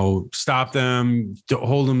 stop them,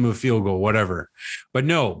 hold them to a field goal, whatever. But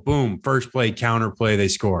no, boom, first play, counter play, they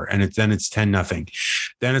score. And then it's 10-0.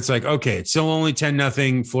 Then it's like, okay, it's still only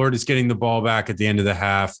 10-0. Florida's getting the ball back at the end of the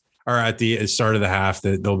half, or at the start of the half,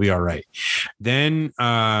 that they'll be all right. Then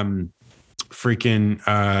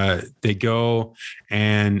freaking they go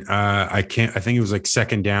and I think it was like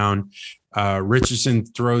second down. Richardson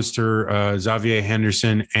throws to Xavier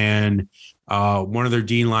Henderson, and one of their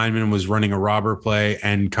D linemen was running a robber play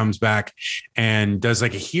and comes back and does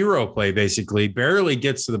like a hero play, basically barely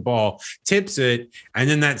gets to the ball, tips it. And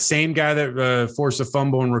then that same guy that forced a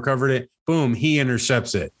fumble and recovered it, boom, he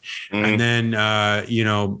intercepts it. And then,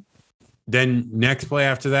 then next play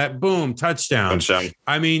after that, boom, touchdown.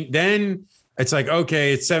 I mean, then it's like,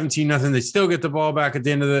 okay, it's 17-0. They still get the ball back at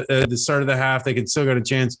the end of the start of the half. They can still get a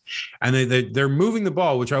chance. And they're moving the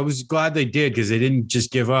ball, which I was glad they did because they didn't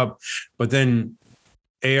just give up. But then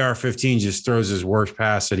AR-15 just throws his worst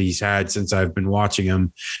pass that he's had since I've been watching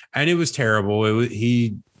him. And it was terrible.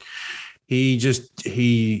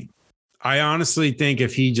 I honestly think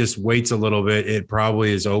if he just waits a little bit, it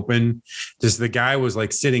probably is open. Just the guy was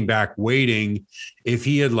like sitting back waiting. If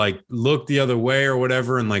he had like looked the other way or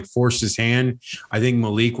whatever and like forced his hand, I think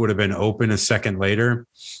Malik would have been open a second later.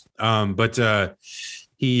 But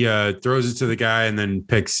he throws it to the guy and then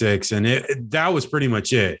picks six. And that was pretty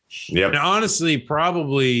much it. Yeah. And honestly,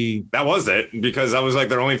 probably that was it because that was like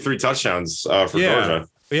their only 3 touchdowns for Georgia.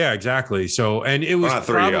 Yeah, exactly. So, and it was not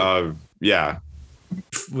 3. Yeah.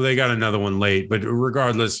 Well, they got another one late, but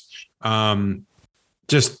regardless,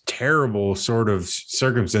 just terrible sort of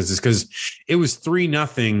circumstances because it was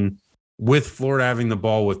 3-0 with Florida having the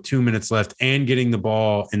ball with 2 minutes left and getting the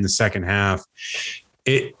ball in the second half.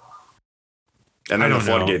 And then the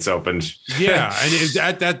floodgates opened. Yeah, and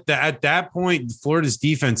at that point, Florida's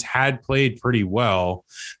defense had played pretty well,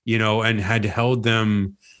 and had held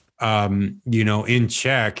them, in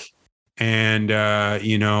check, and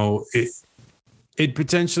it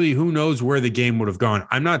potentially, who knows where the game would have gone.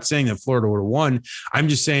 I'm not saying that Florida would have won. I'm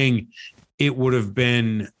just saying it would have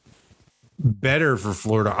been better for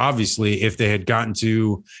Florida, obviously, if they had gotten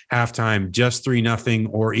to halftime just 3-0,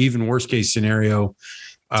 or even worst case scenario,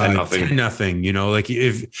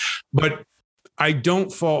 10-0. But I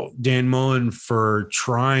don't fault Dan Mullen for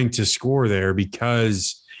trying to score there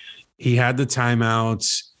because he had the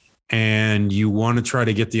timeouts and you want to try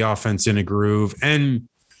to get the offense in a groove. And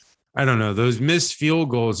I don't know, those missed field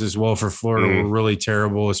goals as well for Florida were really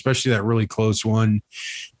terrible, especially that really close one.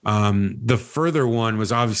 The further one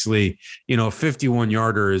was obviously,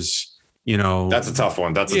 51-yarder is, that's a tough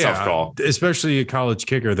one. That's a tough call, especially a college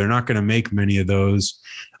kicker. They're not going to make many of those.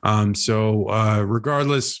 So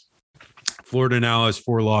regardless, Florida now has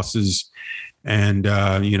 4 losses and,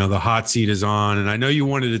 the hot seat is on. And I know you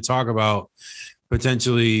wanted to talk about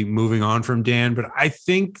potentially moving on from Dan, but I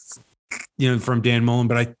think, from Dan Mullen,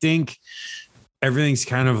 but I think everything's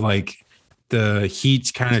kind of like the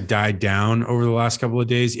heat's kind of died down over the last couple of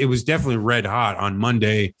days. It was definitely red hot on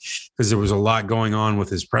Monday because there was a lot going on with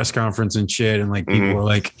his press conference and shit. And like people were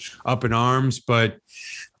like up in arms, but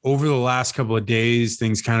over the last couple of days,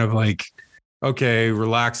 things kind of like, okay,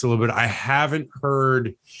 relax a little bit. I haven't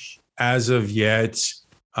heard as of yet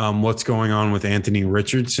what's going on with Anthony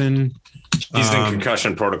Richardson. He's in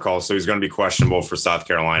concussion protocol, so he's going to be questionable for South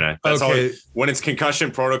Carolina. That's okay. When it's concussion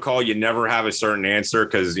protocol, you never have a certain answer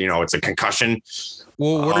because it's a concussion.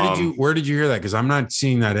 Well, where did you hear that? Because I'm not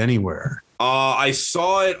seeing that anywhere. I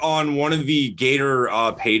saw it on one of the Gator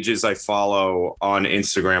pages I follow on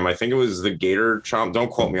Instagram. I think it was the Gator Chomp. Don't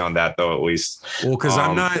quote me on that though, at least. Well, because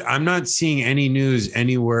I'm not seeing any news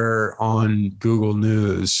anywhere on Google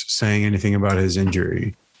News saying anything about his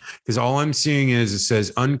injury. Because all I'm seeing is it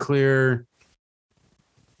says unclear.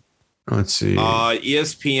 Let's see.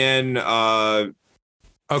 ESPN.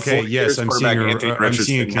 Okay. Yes, I'm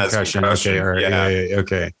seeing a concussion. Okay. All right. Yeah.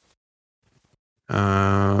 Okay.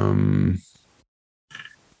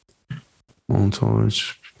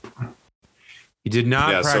 He did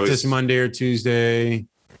not practice Monday or Tuesday.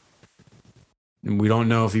 And we don't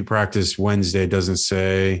know if he practiced Wednesday. It doesn't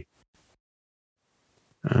say.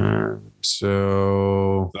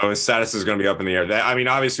 So his status is going to be up in the air.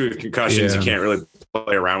 Obviously with concussions, you can't really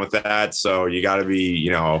play around with that. So you got to be,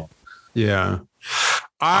 yeah. You're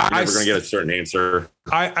never going to get a certain answer.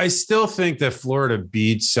 I still think that Florida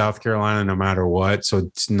beats South Carolina no matter what. So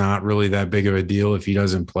it's not really that big of a deal if he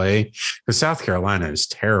doesn't play because South Carolina is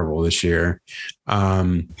terrible this year.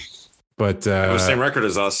 But the same record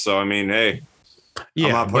as us. So, hey.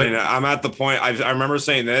 Yeah, I'm at the point. I remember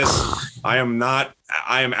saying this. I am at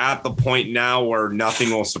the point now where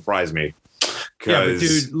nothing will surprise me. Yeah, but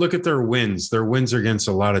dude, look at their wins. Their wins are against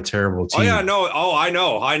a lot of terrible teams. Oh yeah, no. Oh, I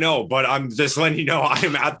know. But I'm just letting you know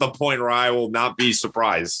I'm at the point where I will not be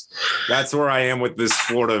surprised. That's where I am with this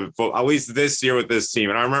Florida, at least this year with this team.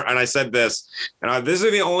 And I remember, and I said this, and this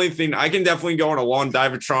is the only thing I can definitely go on a long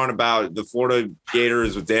divatron about the Florida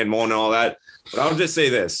Gators with Dan Mullen and all that. But I'll just say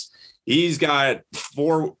this: he's got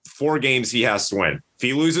four games he has to win. If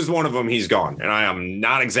he loses one of them, he's gone, and I am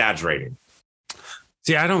not exaggerating.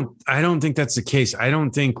 See, I don't think that's the case. I don't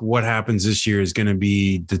think what happens this year is going to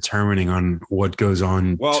be determining on what goes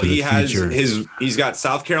on. Well, he's got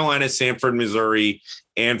South Carolina, Samford, Missouri,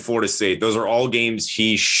 and Florida State. Those are all games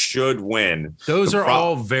he should win. Those are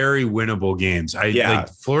all very winnable games. Like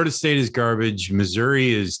Florida State is garbage.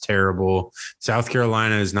 Missouri is terrible. South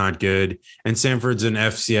Carolina is not good. And Samford's an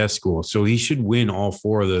FCS school. So he should win all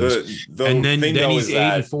four of those. And then he's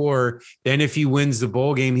 8-4. Then if he wins the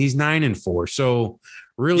bowl game, he's 9-4. So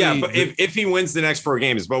really, yeah, but if he wins the next 4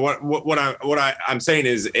 games, but what I'm saying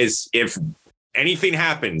is if anything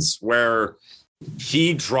happens where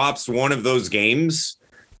he drops one of those games,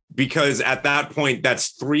 because at that point, that's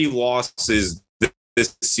 3 losses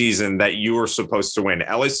this season that you are supposed to win: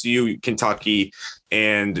 LSU, Kentucky,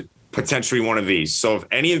 and potentially one of these. So if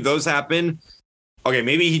any of those happen, okay,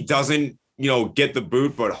 maybe he doesn't, get the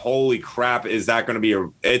boot, but holy crap, is that going to be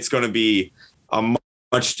it's going to be a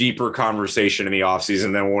much deeper conversation in the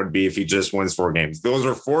offseason than it would be if he just wins 4 games. Those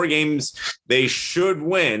are 4 games they should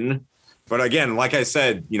win. But again, like I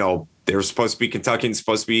said, they're supposed to be Kentucky and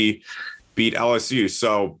supposed to beat LSU.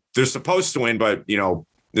 So they're supposed to win, but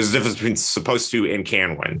there's a difference between supposed to and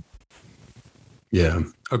can win. Yeah.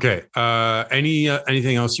 Okay.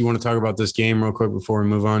 Anything else you want to talk about this game real quick before we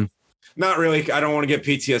move on? Not really. I don't want to get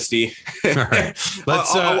PTSD. All right.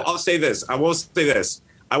 I'll say this. I will say this.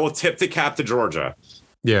 I will tip the cap to Georgia.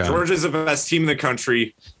 Yeah. Georgia's the best team in the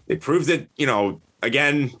country. They proved it,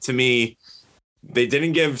 again, to me. They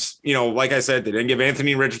didn't give, like I said, they didn't give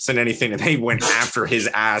Anthony Richardson anything, and they went after his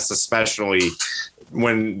ass, especially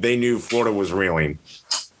when they knew Florida was reeling.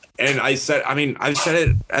 And I've said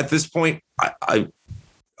it at this point. I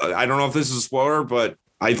don't know if this is a spoiler, but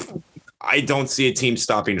I don't see a team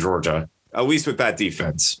stopping Georgia, at least with that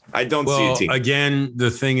defense. I don't see a team. Again, the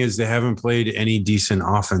thing is they haven't played any decent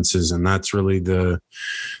offenses, and that's really the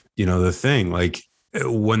thing. Like,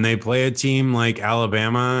 when they play a team like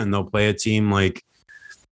Alabama and they'll play a team like,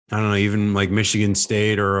 I don't know, even like Michigan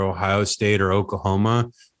State or Ohio State or Oklahoma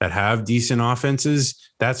that have decent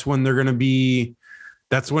offenses, that's when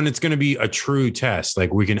it's going to be a true test.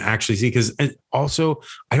 Like, we can actually see, because also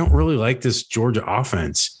I don't really like this Georgia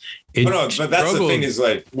offense. But that's the thing is,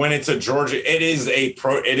 like, when it's a Georgia, it is a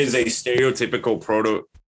stereotypical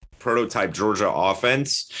prototype Georgia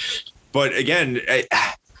offense. But again,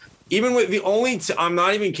 even with I'm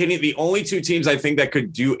not even kidding. The only 2 teams I think that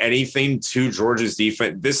could do anything to Georgia's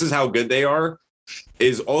defense, this is how good they are,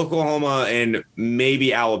 is Oklahoma and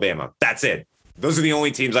maybe Alabama. That's it. Those are the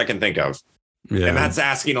only teams I can think of. Yeah. And that's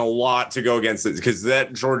asking a lot to go against it, because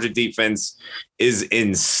that Georgia defense is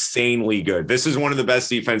insanely good. This is one of the best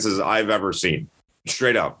defenses I've ever seen.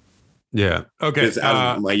 Straight up. Yeah. Okay. It's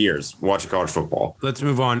out of my years watching college football. Let's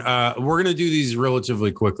move on. We're going to do these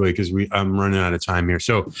relatively quickly because I'm running out of time here.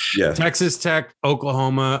 So yeah, Texas Tech,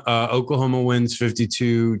 Oklahoma. Oklahoma wins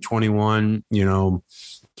 52-21.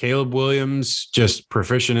 Caleb Williams, just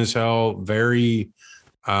proficient as hell. Very,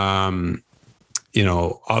 obviously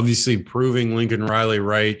proving Lincoln Riley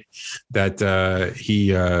right that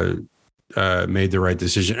he made the right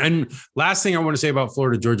decision. And last thing I want to say about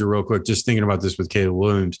Florida, Georgia, real quick, just thinking about this with Caleb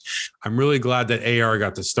Williams, I'm really glad that AR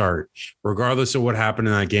got to start. Regardless of what happened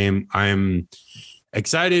in that game, I'm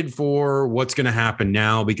excited for what's going to happen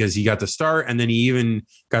now, because he got to start, and then he even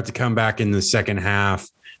got to come back in the second half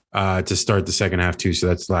to start the second half too. So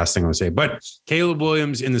that's the last thing I want to say. But Caleb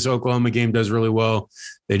Williams in this Oklahoma game does really well.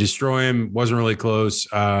 They destroy him. Wasn't really close.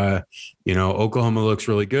 Oklahoma looks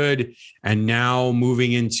really good. And now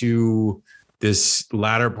moving into this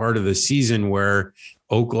latter part of the season where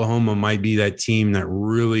Oklahoma might be that team that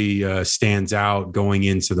really stands out going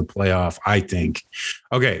into the playoff, I think.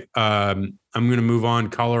 Okay. I'm going to move on.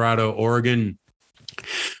 Colorado, Oregon.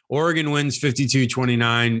 Oregon wins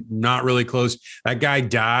 52-29. Not really close. That guy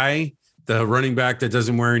Dye, the running back that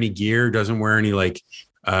doesn't wear any gear, doesn't wear any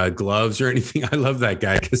gloves or anything. I love that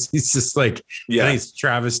guy because he's just I think it's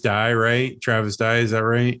Travis Dye, right? Travis Dye, is that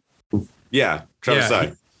right? Yeah, Travis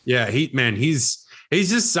Dye. He's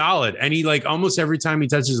just solid. And he almost every time he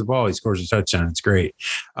touches the ball, he scores a touchdown. It's great.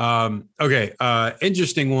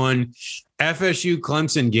 Interesting one. FSU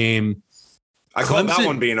Clemson game. I called that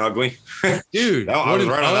one being ugly. Dude, what an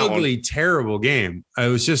ugly, terrible game. It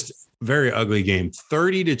was just very ugly game,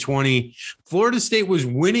 30-20. Florida State was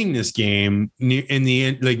winning this game in the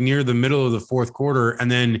end, like near the middle of the fourth quarter. And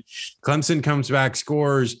then Clemson comes back,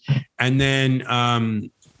 scores. And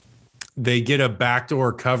then they get a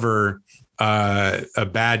backdoor cover, a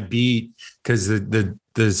bad beat because the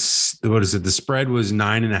spread was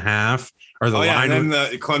 9.5. Or the line, and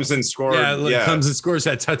then the Clemson scored. Yeah, Clemson scores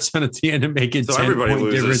that touchdown at the end to make it 10-point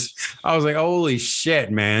difference. I was like, holy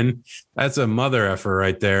shit, man. That's a mother effer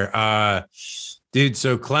right there. Dude,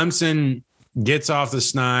 so Clemson gets off the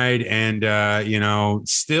snide and,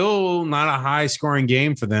 still not a high scoring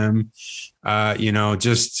game for them.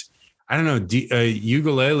 Just, I don't know,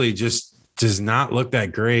 Ukulele just does not look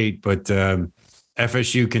that great, but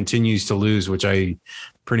FSU continues to lose, which I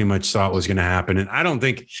pretty much thought was going to happen. And I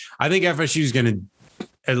think FSU is going to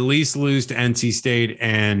at least lose to NC State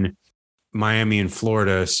and Miami and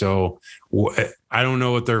Florida. So I don't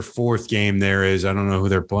know what their fourth game there is. I don't know who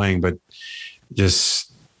they're playing, but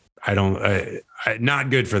just,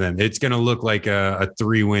 not good for them. It's going to look like a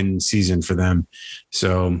 3-win season for them.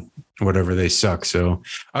 So whatever, they suck. So,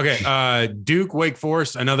 okay. Duke, Wake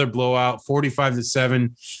Forest, another blowout,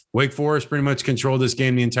 45-7. Wake Forest pretty much controlled this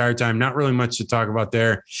game the entire time. Not really much to talk about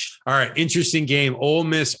there. All right. Interesting game. Ole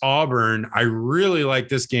Miss, Auburn. I really like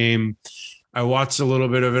this game. I watched a little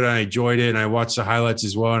bit of it and I enjoyed it. And I watched the highlights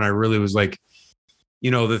as well. And I really was like,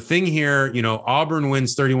 the thing here, Auburn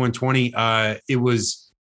wins 31-20. It was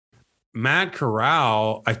Matt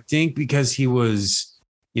Corral, I think, because he was,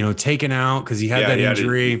 taken out because he had that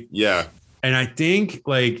injury. And I think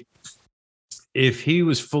like if he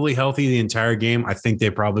was fully healthy the entire game, I think they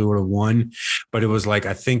probably would have won. But it was like,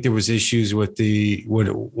 I think there was issues with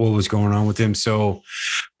what was going on with him. So,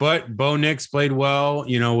 but Bo Nix played well,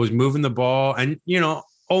 was moving the ball, and,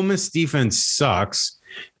 Ole Miss defense sucks.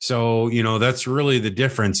 So, that's really the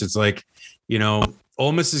difference. It's like,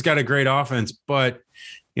 Ole Miss has got a great offense, but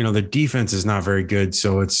the defense is not very good.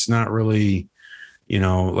 So it's not really,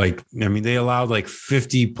 they allowed like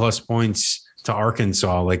 50 plus points to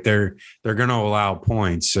Arkansas. Like they're going to allow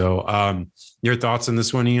points. So your thoughts on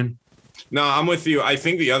this one, Ian? No, I'm with you. I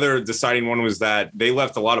think the other deciding one was that they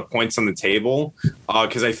left a lot of points on the table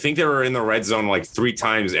because I think they were in the red zone like 3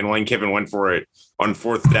 times and Lane Kiffin went for it on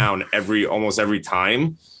fourth down almost every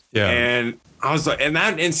time. Yeah. And I was like, in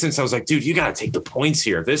that instance, I was like, dude, you got to take the points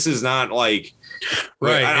here. This is not like,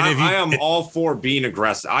 right. I am all for being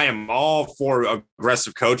aggressive. I am all for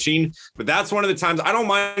aggressive coaching, but that's one of the times I don't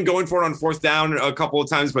mind going for it on fourth down a couple of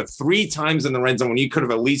times, but 3 times in the red zone when you could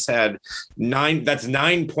have at least had 9, that's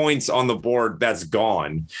 9 points on the board. That's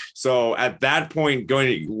gone. So at that point,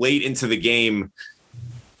 going late into the game,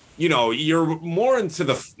 you're more in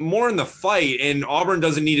the fight, and Auburn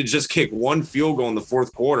doesn't need to just kick 1 field goal in the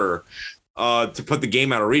fourth quarter to put the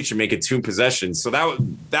game out of reach and make it 2 possessions. So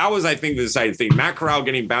that was, I think, the deciding thing. Matt Corral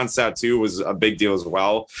getting bounced out too was a big deal as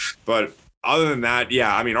well. But other than that,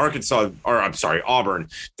 yeah, I mean, Auburn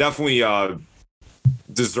definitely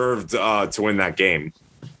deserved to win that game.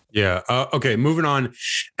 Yeah. Okay. Moving on.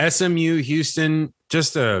 SMU, Houston,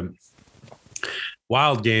 just a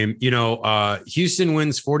wild game. Houston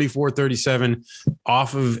wins 44-37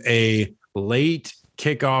 off of a late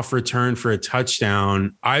kickoff return for a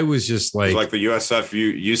touchdown. I was just like, the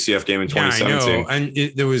UCF game in 2017. Yeah, I know. And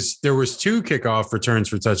there was 2 kickoff returns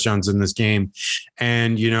for touchdowns in this game.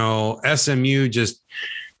 And, SMU just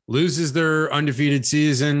loses their undefeated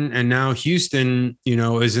season. And now Houston,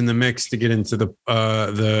 is in the mix to get into the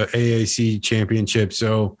AAC championship.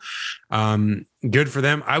 So good for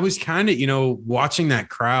them. I was kind of, watching that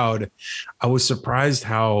crowd, I was surprised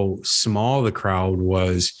how small the crowd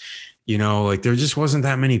was. There just wasn't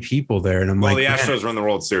that many people there. And I'm the Astros run the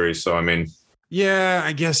World Series. So, I mean, yeah,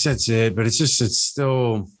 I guess that's it. But it's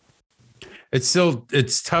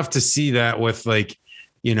tough to see that with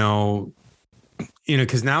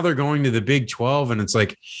because now they're going to the Big 12 and it's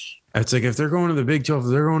like if they're going to the Big 12,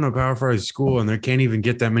 they're going to a Power 5 school and they can't even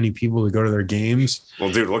get that many people to go to their games. Well,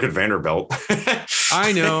 dude, look at Vanderbilt.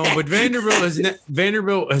 I know, but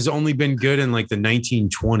Vanderbilt has only been good in like the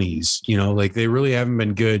 1920s, they really haven't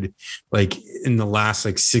been good like in the last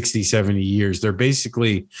 60, 70 years. They're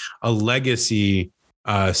basically a legacy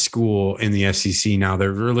school in the SEC now.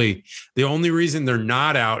 They're really, the only reason they're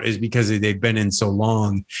not out is because they've been in so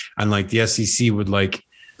long, and the SEC would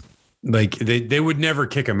they would never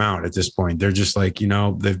kick them out at this point. They're just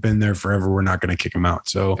they've been there forever. We're not going to kick them out.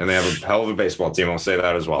 So, and they have a hell of a baseball team. I'll say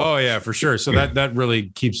that as well. Oh yeah, for sure. So that really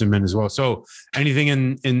keeps them in as well. So anything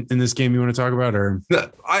in this game you want to talk about, or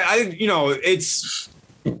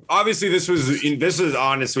obviously this is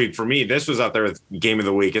honestly for me, this was up there with game of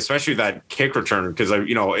the week, especially that kick return, because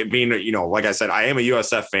it being, like I said, I am a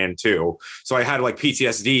USF fan too, so I had like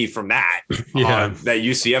PTSD from that that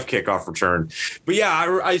UCF kickoff return. But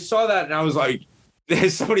yeah, I saw that and I was like,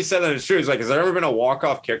 somebody said that it's true. It's like, has there ever been a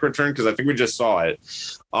walk-off kick return? Because I think we just saw it.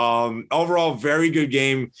 Overall, very good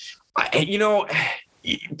game.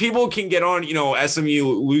 People can get on, SMU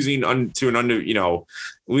losing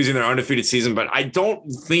losing their undefeated season, but I don't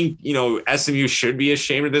think, SMU should be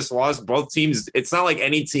ashamed of this loss. Both teams, it's not like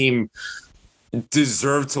any team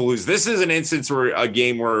deserved to lose. This is an instance where a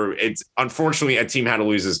game where it's unfortunately a team had to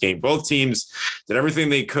lose this game. Both teams did everything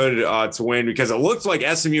they could to win, because it looked like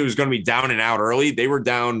SMU was going to be down and out early. They were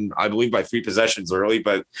down, I believe, by 3 possessions early,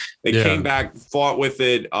 but they came back, fought with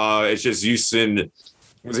it. It's just Houston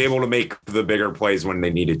was able to make the bigger plays when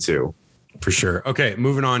they needed to. For sure. Okay,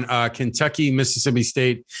 moving on. Kentucky, Mississippi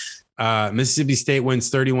State. Mississippi State wins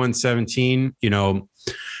 31-17.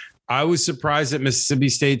 I was surprised that Mississippi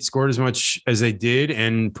State scored as much as they did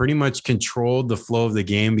and pretty much controlled the flow of the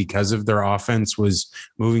game because of their offense was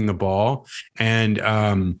moving the ball. And,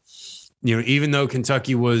 even though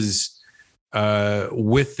Kentucky was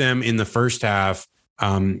with them in the first half,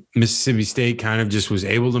 Mississippi State kind of just was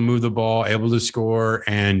able to move the ball, able to score.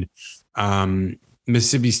 And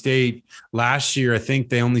Mississippi State last year, I think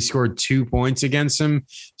they only scored 2 points against them.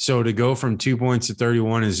 So to go from 2 points to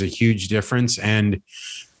 31 is a huge difference. And,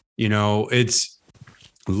 it's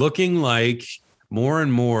looking like more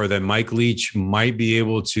and more that Mike Leach might be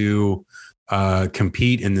able to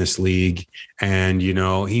compete in this league. And,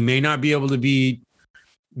 he may not be able to be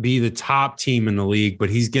the top team in the league,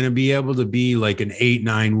 but he's going to be able to be like an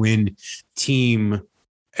 8-9 win team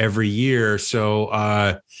every year.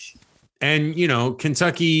 So,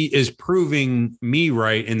 Kentucky is proving me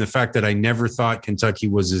right in the fact that I never thought Kentucky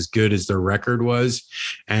was as good as their record was.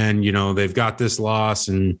 And, they've got this loss,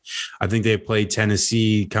 and I think they play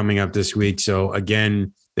Tennessee coming up this week. So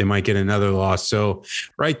again, they might get another loss. So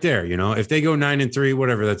right there, if they go 9-3,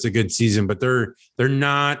 whatever, that's a good season, but they're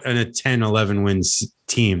not a 10-11 wins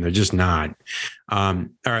team. They're just not. All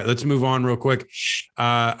right, let's move on real quick.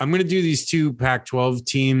 I'm going to do these 2 Pac-12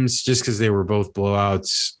 teams just because they were both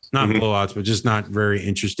blowouts. Not blowouts, but just not very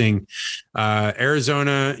interesting.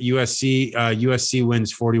 Arizona, USC. USC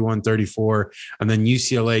wins 41-34. And then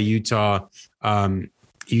UCLA, Utah.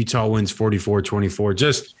 Utah wins 44-24.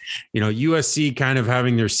 Just, USC kind of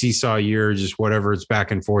having their seesaw year, just whatever. It's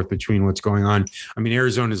back and forth between what's going on. I mean,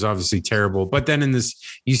 Arizona is obviously terrible. But then in this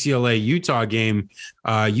UCLA-Utah game,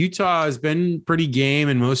 Utah has been pretty game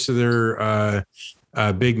in most of their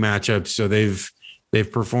big matchups. So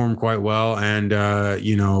they've performed quite well. And,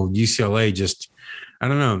 UCLA just, I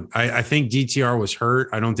don't know. I think DTR was hurt.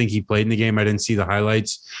 I don't think he played in the game. I didn't see the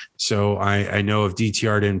highlights. So I know if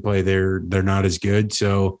DTR didn't play, they're not as good.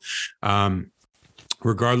 So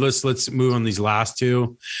regardless, let's move on these last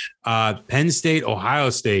 2. Penn State, Ohio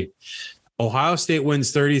State. Ohio State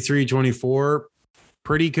wins 33-24.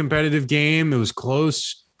 Pretty competitive game. It was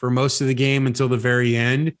close for most of the game until the very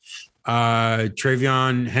end.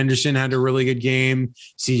 Travion Henderson had a really good game.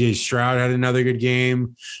 CJ Stroud had another good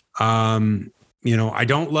game. I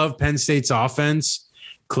don't love Penn State's offense.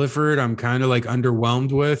 Clifford, I'm kind of like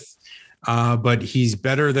underwhelmed with, but he's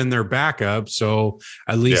better than their backup. So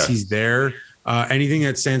at least he's there. Anything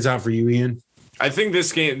that stands out for you, Ian? I think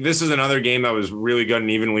this is another game that was really good and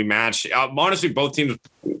evenly matched. Honestly, both teams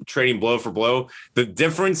trading blow for blow. The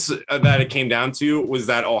difference that it came down to was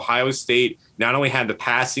that Ohio State not only had the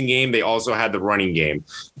passing game, they also had the running game.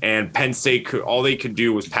 And Penn State, all they could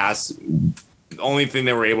do was pass. The only thing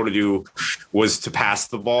they were able to do was to pass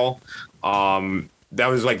the ball. That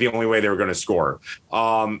was like the only way they were going to score.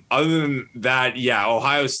 Other than that,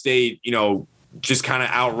 Ohio State, just kind of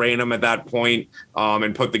outran them at that point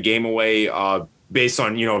and put the game away based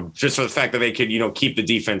on, just for the fact that they could, keep the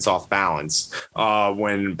defense off balance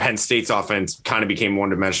when Penn State's offense kind of became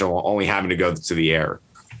one-dimensional, only having to go to the air.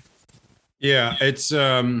 Yeah, it's,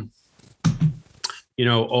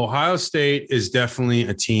 Ohio State is definitely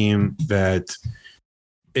a team that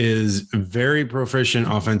is very proficient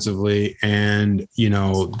offensively, and,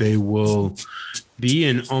 they will be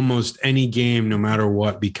in almost any game, no matter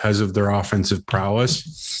what, because of their offensive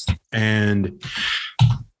prowess. And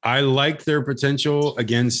I like their potential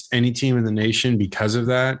against any team in the nation because of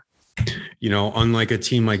that. Unlike a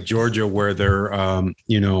team like Georgia, where they're,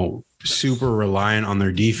 super reliant on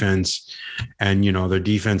their defense and, their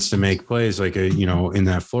defense to make plays, like, in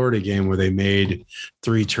that Florida game where they made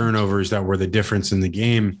 3 turnovers that were the difference in the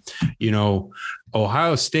game.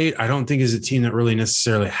 Ohio State, I don't think is a team that really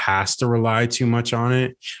necessarily has to rely too much on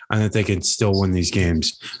it, and that they can still win these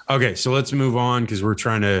games. Okay, so let's move on because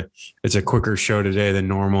it's a quicker show today than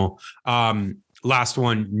normal. Last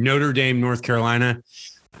one, Notre Dame, North Carolina.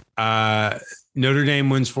 Notre Dame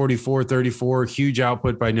wins 44-34. Huge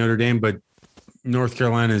output by Notre Dame, but North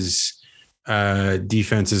Carolina's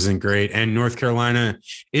defense isn't great. And North Carolina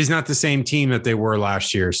is not the same team that they were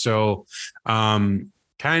last year. So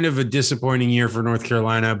kind of a disappointing year for North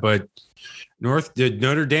Carolina, but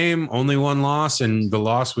Notre Dame only one loss, and the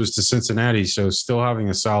loss was to Cincinnati. So still having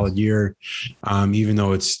a solid year, even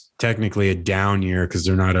though it's technically a down year because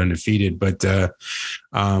they're not undefeated. But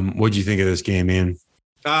what'd you think of this game, Ian?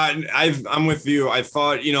 I'm with you. I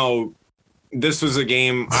thought, this was a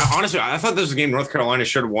game. Honestly, I thought this was a game North Carolina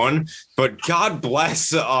should have won, but God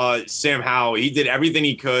bless Sam Howell. He did everything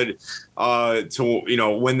he could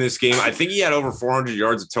to win this game. I think he had over 400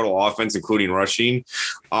 yards of total offense, including rushing,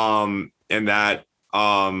 but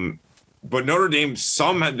Notre Dame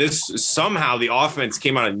somehow the offense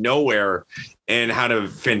came out of nowhere and had a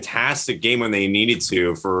fantastic game when they needed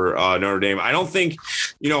to for Notre Dame. I don't think,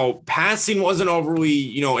 passing wasn't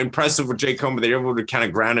overly, impressive with Jake Cohn, but they were able to kind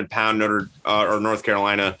of ground and pound North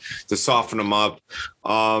Carolina to soften them up.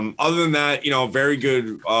 Other than that, very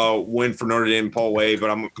good win for Notre Dame, Paul Way,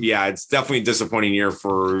 but it's definitely a disappointing year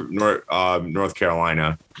for North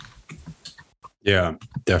Carolina. Yeah,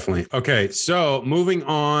 definitely. Okay, so moving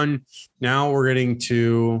on. Now we're getting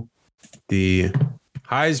to the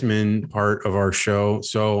Heisman part of our show.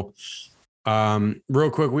 So real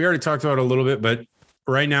quick, we already talked about it a little bit, but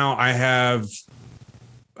right now I have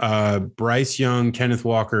Bryce Young, Kenneth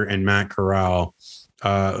Walker, and Matt Corral.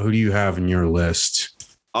 Who do you have in your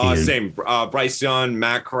list? Same. Bryce Young,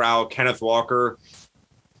 Matt Corral, Kenneth Walker,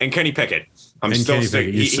 and Kenny Pickett. He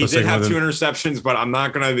did have 2 interceptions, but I'm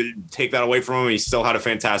not going to take that away from him. He still had a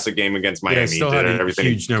fantastic game against Miami. Yeah, still had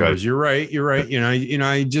huge numbers. You're right.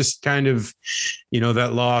 I just kind of,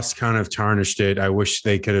 that loss kind of tarnished it. I wish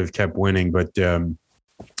they could have kept winning, but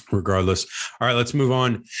regardless. All right, let's move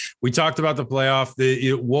on. We talked about the playoff.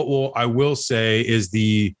 I will say is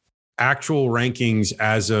the actual rankings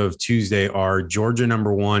as of Tuesday are Georgia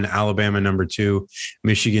number 1, Alabama number 2,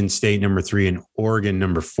 Michigan State number 3, and Oregon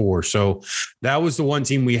number 4. So that was the one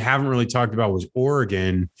team we haven't really talked about was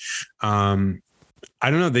Oregon. I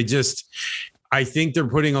don't know. I think they're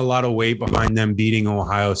putting a lot of weight behind them beating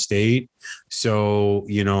Ohio State. So,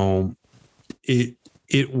 it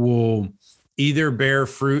will either bear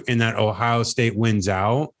fruit in that Ohio State wins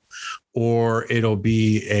out, or it'll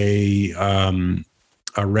be a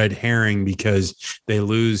red herring because they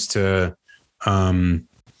lose to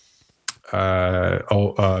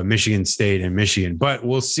Michigan State and Michigan. But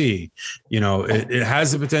we'll see. It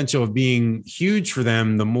has the potential of being huge for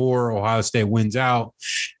them the more Ohio State wins out.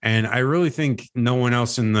 And I really think no one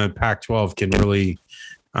else in the Pac-12 can really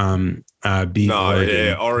beat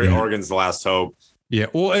Oregon. Oregon's the last hope. Yeah,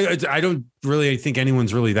 well, I don't really think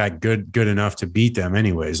anyone's really that good enough to beat them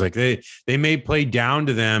anyways. Like they may play down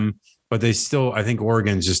to them, but they still, I think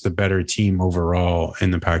Oregon's just a better team overall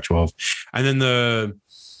in the Pac-12. And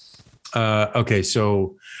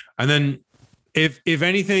then if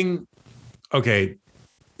anything, okay,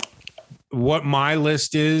 what my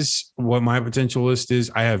potential list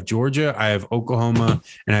is, I have Georgia, I have Oklahoma,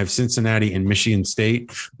 and I have Cincinnati and Michigan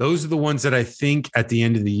State. Those are the ones that I think at the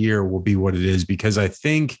end of the year will be what it is, because I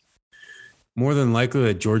think more than likely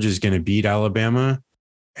that Georgia is going to beat Alabama.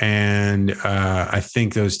 And I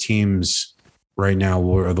think those teams right now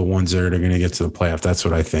are the ones that are going to get to the playoff. That's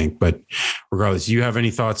what I think. But regardless, do you have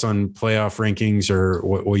any thoughts on playoff rankings or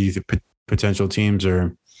what you think potential teams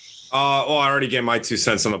are? I already gave my 2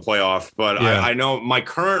 cents on the playoff, but yeah. I know my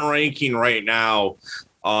current ranking right now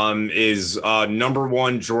is number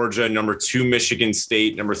 1 Georgia, number 2 Michigan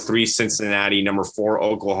State, number 3 Cincinnati, number 4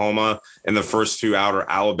 Oklahoma, and the first 2 out are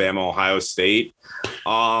Alabama, Ohio State.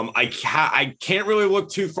 I can't really look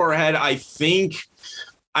too far ahead. I think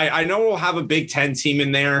I know we'll have a Big Ten team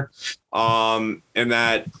in there, and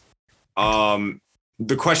that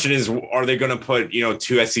the question is, are they going to put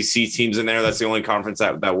 2 SEC teams in there? That's the only conference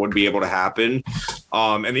that would be able to happen.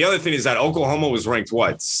 And the other thing is that Oklahoma was ranked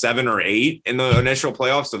 7 or 8 in the initial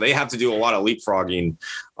playoffs, so they have to do a lot of leapfrogging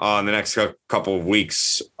the next couple of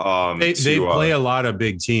weeks. They play a lot of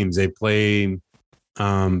big teams. They play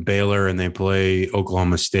Baylor and they play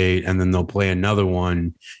Oklahoma State, and then they'll play another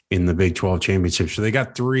one in the Big 12 championship. So they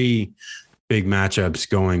got 3 big matchups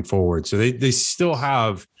going forward. So they still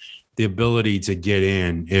have the ability to get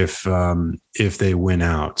in if they win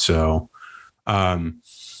out. So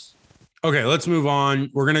Okay, let's move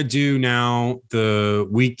on. We're going to do now the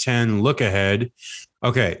Week 10 look ahead.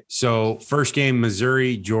 Okay, so first game,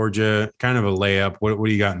 Missouri, Georgia, kind of a layup. What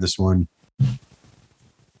do you got in this one?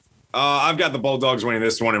 I've got the Bulldogs winning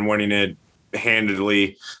this one and winning it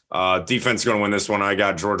handedly. Defense is going to win this one. I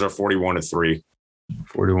got Georgia 41-3.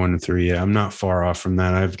 41-3. Yeah, I'm not far off from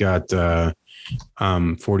that. I've got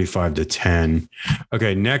 45-10.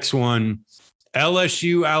 Okay, next one.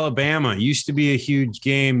 LSU, Alabama used to be a huge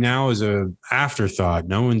game. Now is a afterthought.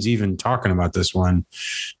 No one's even talking about this one.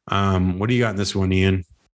 What do you got in this one, Ian?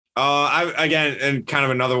 Again, and kind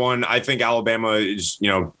of another one. I think Alabama is,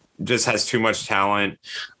 just has too much talent.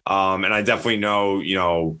 And I definitely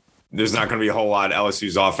know, there's not going to be a whole lot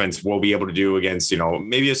LSU's offense will be able to do against,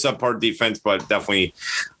 maybe a subpar defense, but definitely,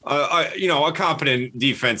 a competent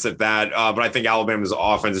defense at that. But I think Alabama's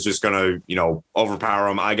offense is just going to, overpower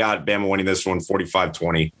them. I got Bama winning this one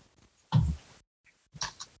 45-20.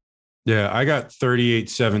 Yeah, I got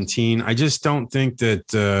 38-17. I just don't think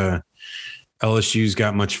that LSU's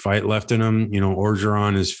got much fight left in them.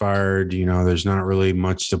 Orgeron is fired. There's not really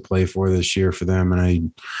much to play for this year for them.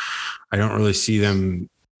 And I don't really see them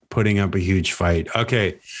putting up a huge fight.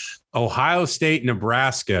 Okay. Ohio State,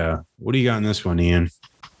 Nebraska. What do you got in this one, Ian?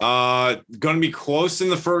 Going to be close in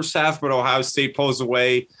the first half, but Ohio State pulls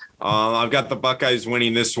away. I've got the Buckeyes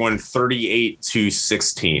winning this one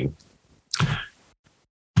 38-16.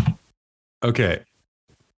 Okay.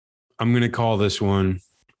 I'm going to call this one,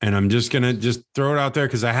 and I'm just going to throw it out there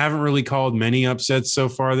because I haven't really called many upsets so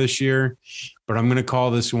far this year, but I'm going to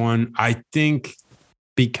call this one. I think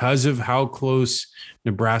because of how close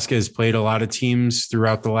Nebraska has played a lot of teams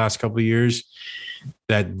throughout the last couple of years,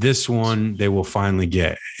 that this one they will finally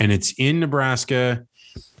get. And it's in Nebraska.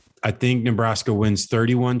 I think Nebraska wins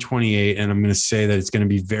 31-28, and I'm going to say that it's going to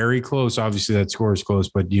be very close. Obviously, that score is close,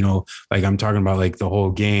 but, I'm talking about the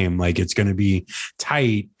whole game. It's going to be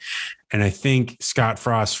tight. And I think Scott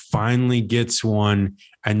Frost finally gets one,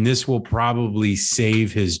 and this will probably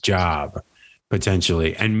save his job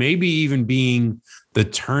potentially, and maybe even being the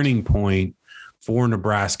turning point for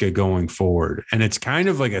Nebraska going forward. And it's kind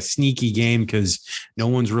of like a sneaky game because no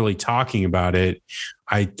one's really talking about it.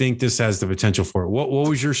 I think this has the potential for it. What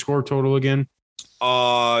was your score total again?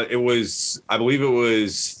 I believe it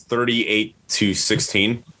was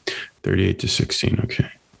 38-16. 38-16.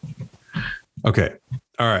 Okay.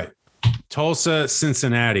 All right. Tulsa,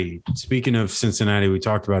 Cincinnati. Speaking of Cincinnati, we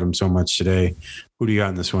talked about them so much today. Who do you got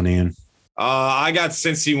in this one, Ian? I got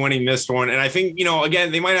Cincy winning this one. And I think,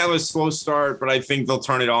 again, they might have a slow start, but I think they'll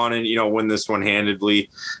turn it on and, win this one handedly.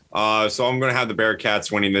 So I'm going to have the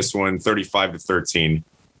Bearcats winning this one 35-13.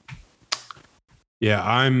 Yeah,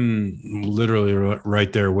 I'm literally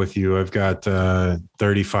right there with you. I've got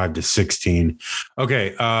 35-16.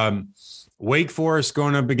 Okay. Wake Forest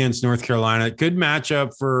going up against North Carolina. Good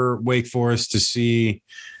matchup for Wake Forest to see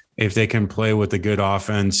if they can play with a good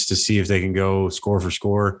offense, to see if they can go score for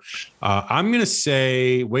score. I'm going to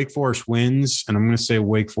say Wake Forest wins, and I'm going to say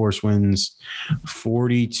Wake Forest wins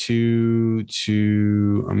 42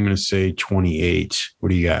 to, I'm going to say 28. What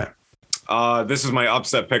do you got? This is my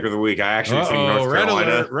upset pick of the week. I actually think North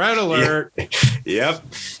Carolina. Red alert. Yep.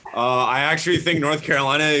 I actually think North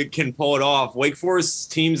Carolina can pull it off. Wake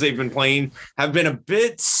Forest teams they've been playing have been a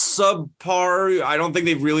bit subpar. I don't think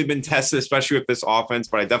they've really been tested, especially with this offense,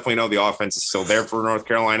 but I definitely know the offense is still there for North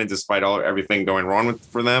Carolina despite everything going wrong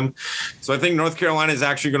for them. So I think North Carolina is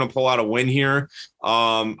actually going to pull out a win here.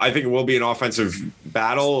 I think it will be an offensive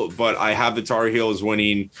battle, but I have the Tar Heels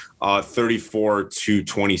winning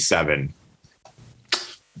 34-27.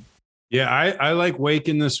 Yeah, I like Wake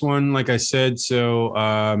in this one, like I said. So,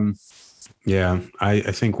 I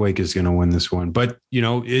think Wake is going to win this one. But,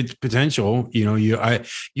 it's potential. You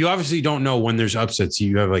obviously don't know when there's upsets.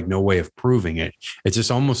 You have no way of proving it. It's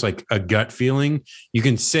just almost like a gut feeling. You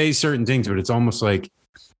can say certain things, but it's almost like,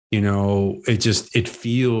 it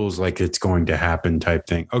feels like it's going to happen type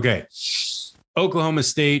thing. Okay. Oklahoma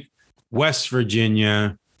State, West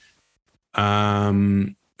Virginia.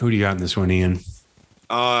 Who do you got in this one, Ian?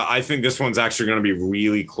 I think this one's actually going to be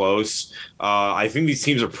really close. I think these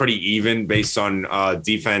teams are pretty even based on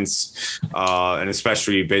defense and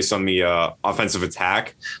especially based on the offensive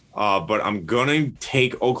attack. But I'm going to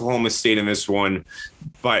take Oklahoma State in this one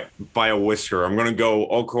by a whisker. I'm going to go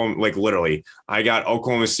Oklahoma, literally. I got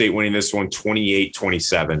Oklahoma State winning this one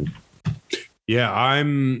 28-27. Yeah,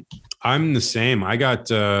 I'm the same. I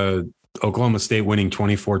got Oklahoma State winning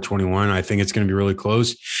 24-21. I think it's going to be really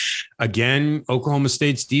close. Again, Oklahoma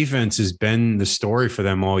State's defense has been the story for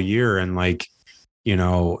them all year. And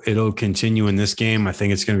it'll continue in this game. I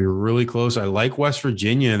think it's going to be really close. I like West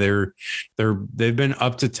Virginia. They've been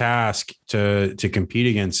up to task to compete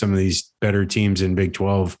against some of these better teams in Big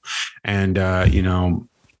 12. And,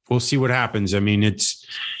 we'll see what happens. I mean, it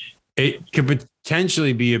could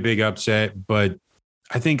potentially be a big upset, but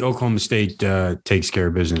I think Oklahoma State takes care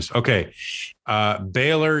of business. Okay.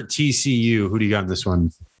 Baylor, TCU. Who do you got in this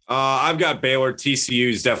one? I've got Baylor. TCU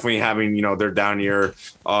is definitely having, their down year.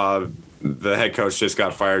 The head coach just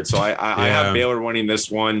got fired. So I have Baylor winning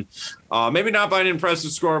this one. Maybe not by an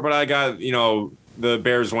impressive score, but I got, the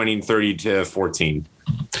Bears winning 30-14.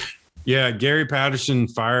 Yeah, Gary Patterson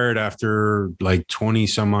fired after like 20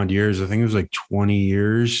 some odd years. I think it was like 20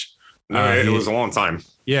 years. No, it was a long time.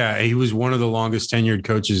 Yeah, he was one of the longest tenured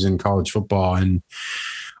coaches in college football. And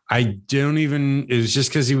it was just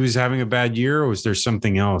because he was having a bad year, or was there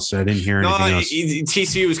something else? I didn't hear anything else.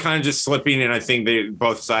 TCU was kind of just slipping, and I think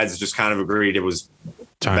both sides just kind of agreed it was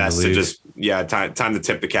best to just time to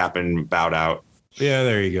tip the cap and bow out. Yeah,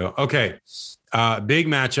 there you go. Okay, big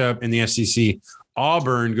matchup in the SEC.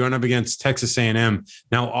 Auburn going up against Texas A&M.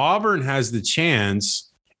 Now Auburn has the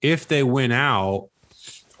chance, if they win out,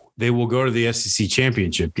 they will go to the SEC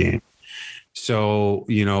championship game. So,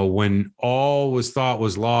 when all was thought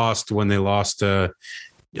was lost, when they lost to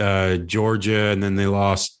Georgia, and then they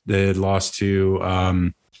had lost to,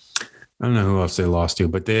 I don't know who else they lost to,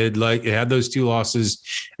 but they had those two losses,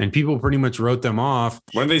 and people pretty much wrote them off.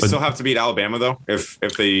 When they still have to beat Alabama, though, if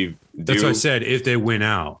they do. That's what I said. If they win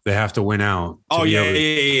out, they have to win out. Oh,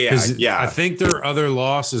 yeah. I think their other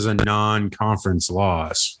loss is a non-conference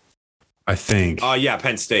loss. I think.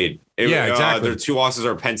 Penn State. Exactly. Their two losses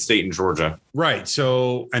are Penn State and Georgia. Right.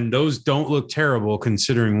 So, and those don't look terrible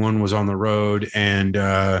considering one was on the road and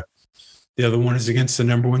the other one is against the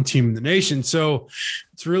number one team in the nation. So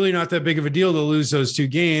it's really not that big of a deal to lose those two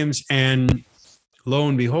games. And lo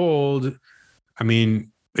and behold, I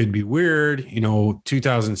mean, it'd be weird,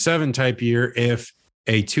 2007 type year if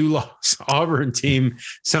a 2-loss Auburn team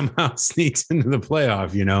somehow sneaks into the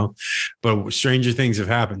playoff, but stranger things have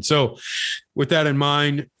happened. So with that in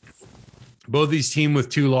mind, both these teams with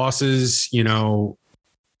 2 losses,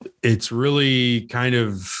 it's really kind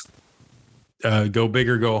of go big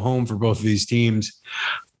or go home for both of these teams.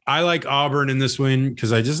 I like Auburn in this win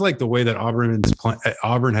because I just like the way that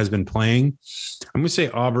Auburn has been playing. I'm going to say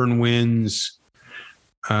Auburn wins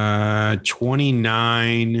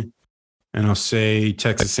 29, and I'll say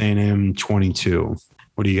Texas A&M 22.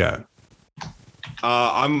 What do you got?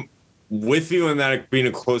 I'm with you in that being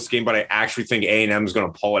a close game, but I actually think A&M is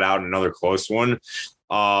going to pull it out in another close one.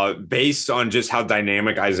 Based on just how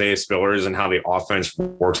dynamic Isaiah Spiller is and how the offense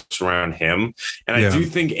works around him. And I do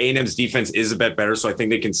think A&M's defense is a bit better, so I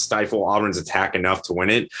think they can stifle Auburn's attack enough to win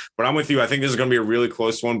it. But I'm with you. I think this is going to be a really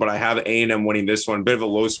close one, but I have A&M winning this one. Bit of a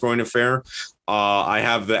low-scoring affair. I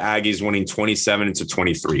have the Aggies winning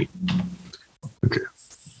 27-23. Okay.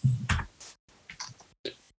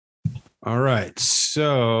 All right.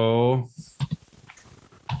 So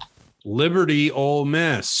Liberty, Ole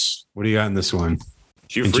Miss. What do you got in this one?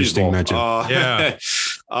 Interesting matchup.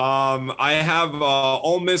 I have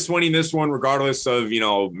Ole Miss winning this one, regardless of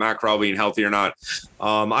Matt Corral being healthy or not.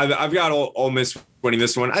 I've got Ole Miss winning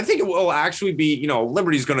this one. I think it will actually be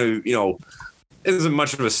Liberty's going to isn't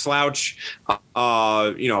much of a slouch.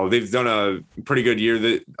 They've done a pretty good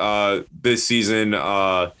year this season.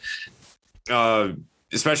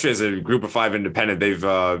 Especially as a group of 5 independent, they've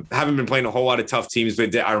haven't been playing a whole lot of tough teams.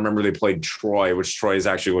 I remember they played Troy, which Troy has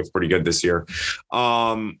actually looked pretty good this year.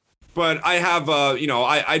 But I have,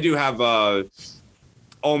 I do have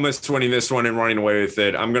Ole Miss winning this one and running away with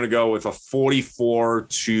it. I'm going to go with a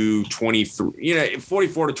 44-23,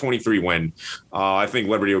 44-23 win. I think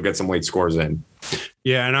Liberty will get some late scores in.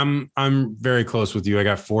 Yeah, and I'm very close with you. I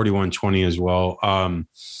got 41-20 as well.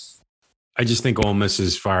 I just think Ole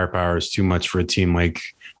Miss's firepower is too much for a team like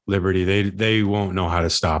Liberty. They won't know how to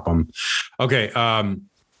stop them. Okay,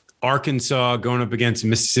 Arkansas going up against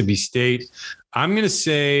Mississippi State. I'm going to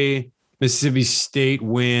say Mississippi State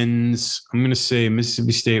wins.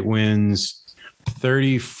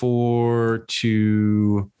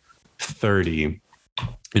 34-30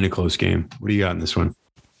 in a close game. What do you got in this one?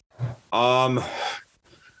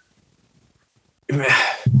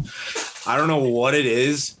 I don't know what it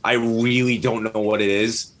is. I really don't know what it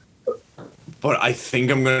is. But I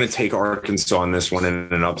think I'm going to take Arkansas on this one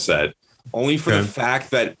in an upset. Only for the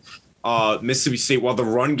fact that Mississippi State, while the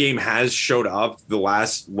run game has showed up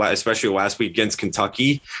especially last week against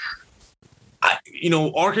Kentucky,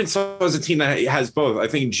 Arkansas is a team that has both. I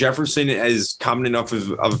think Jefferson is common enough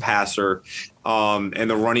of a passer, and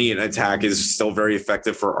the running attack is still very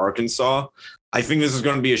effective for Arkansas. I think this is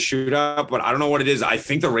going to be a shootout, but I don't know what it is. I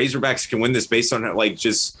think the Razorbacks can win this based on like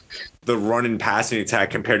just the run and passing attack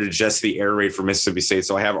compared to just the air raid for Mississippi State.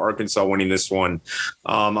 So I have Arkansas winning this one.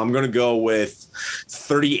 I'm going to go with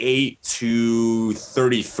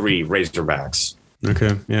 38-33 Razorbacks.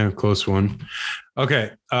 Okay. Yeah. Close one.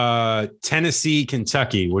 Okay. Tennessee,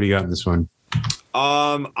 Kentucky. What do you got in this one?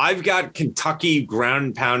 I've got Kentucky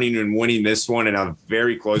ground pounding and winning this one, and a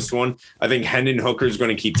very close one. I think Hendon Hooker is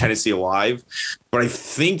going to keep Tennessee alive, but I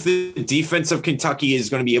think the defense of Kentucky is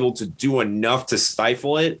going to be able to do enough to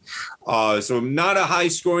stifle it. So not a high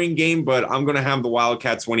scoring game, but I'm going to have the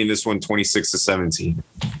Wildcats winning this one 26-17.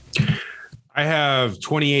 I have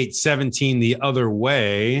 28-17 the other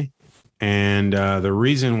way. And the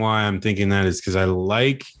reason why I'm thinking that is because I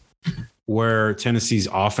like where Tennessee's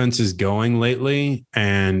offense is going lately.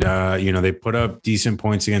 And, they put up decent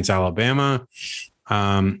points against Alabama.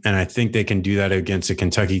 And I think they can do that against a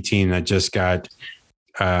Kentucky team that just got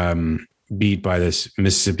beat by this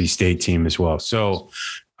Mississippi State team as well. So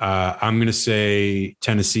I'm going to say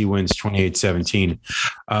Tennessee wins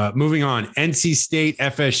 28-17. Moving on, NC State,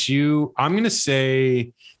 FSU. I'm going to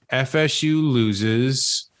say FSU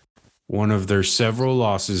loses one of their several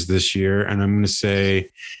losses this year. And I'm going to say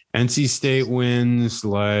NC State wins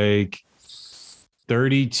like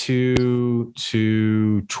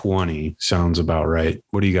 32-20. Sounds about right.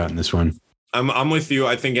 What do you got in this one? I'm with you.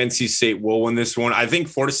 I think NC State will win this one. I think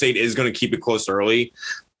Florida State is going to keep it close early.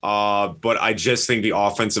 But I just think the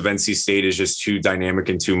offense of NC State is just too dynamic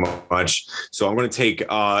and too much. So I'm going to take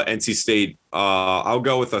NC State. I'll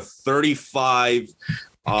go with a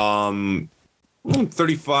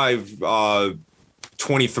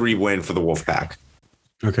 35-23 win for the Wolfpack.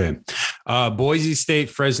 Okay. Boise State,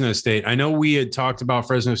 Fresno State. I know we had talked about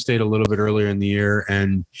Fresno State a little bit earlier in the year,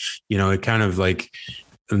 and, it kind of like,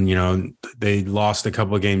 they lost a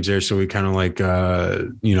couple of games there. So we kind of like,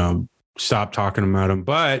 stopped talking about them.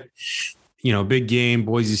 But, big game.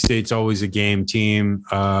 Boise State's always a game team.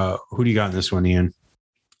 Who do you got in this one, Ian?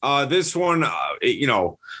 This one,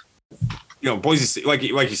 Boise State, like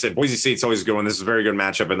you said, Boise State's always a good one. This is a very good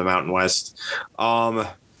matchup in the Mountain West.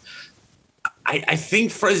 I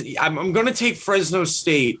think I'm going to take Fresno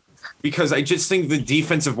State because I just think the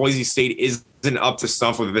defense of Boise State isn't up to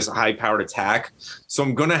snuff with this high-powered attack. So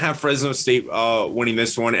I'm going to have Fresno State winning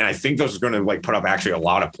this one, and I think those are going to put up actually a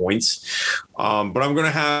lot of points. But I'm going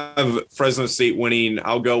to have Fresno State winning.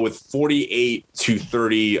 I'll go with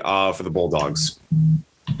 48-30 for the Bulldogs.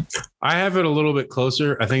 I have it a little bit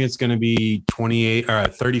closer. I think it's going to be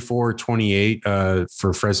 34-28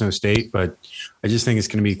 for Fresno State, but I just think it's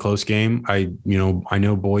going to be a close game. I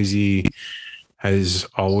know Boise has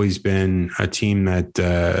always been a team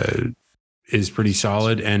that is pretty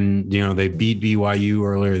solid, and they beat BYU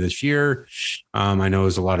earlier this year. I know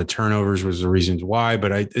there's a lot of turnovers was the reasons why,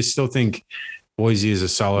 but I still think Boise is a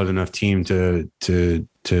solid enough team to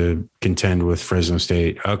contend with Fresno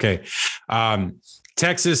State. Okay.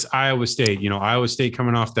 Texas, Iowa State. Iowa State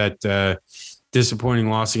coming off that disappointing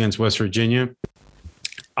loss against West Virginia.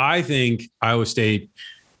 I think Iowa State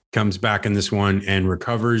comes back in this one and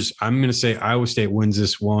recovers. I'm going to say Iowa State wins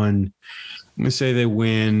this one. I'm going to say they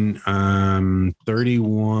win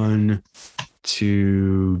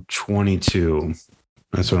 31-22.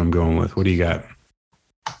 That's what I'm going with. What do you got?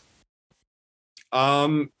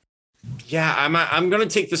 Yeah, I'm going to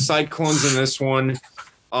take the Cyclones in this one.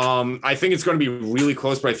 I think it's going to be really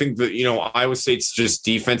close, but I think that, Iowa State's just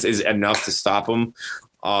defense is enough to stop them,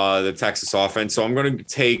 the Texas offense. So I'm going to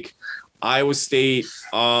take Iowa State.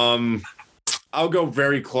 I'll go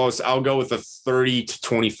very close. I'll go with a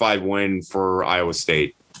 30-25 win for Iowa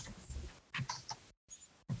State.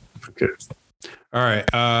 Okay. All right.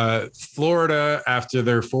 Florida, after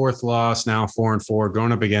their fourth loss, now 4-4,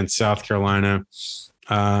 going up against South Carolina.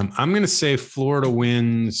 I'm going to say Florida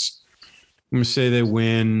wins. I'm going to say they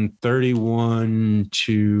win 31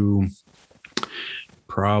 to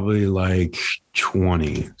probably like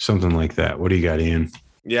 20, something like that. What do you got, Ian?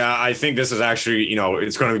 Yeah, I think this is actually,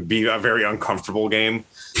 it's going to be a very uncomfortable game.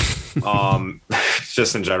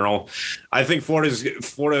 Just in general. I think Florida is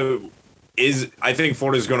going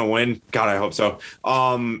to win. God, I hope so.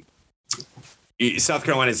 South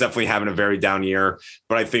Carolina is definitely having a very down year,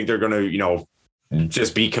 but I think they're going to,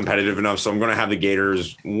 just be competitive enough. So I'm going to have the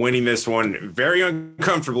Gators winning this one very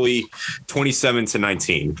uncomfortably,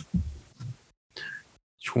 27-19.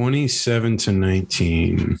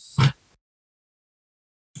 27-19.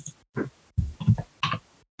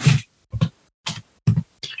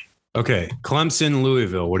 Okay. Clemson,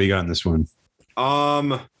 Louisville. What do you got in this one?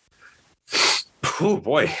 Oh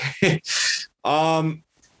boy.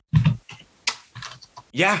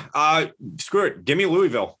 Yeah, screw it. Give me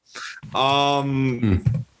Louisville. I'll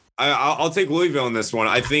take Louisville in this one.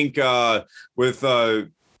 I think with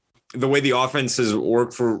the way the offense has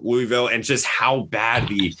worked for Louisville and just how bad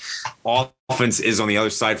the offense is on the other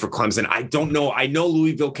side for Clemson, I don't know. I know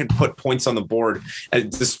Louisville can put points on the board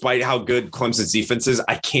despite how good Clemson's defense is.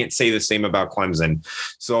 I can't say the same about Clemson.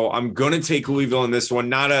 So I'm going to take Louisville in this one.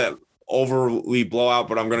 Not a overly blowout,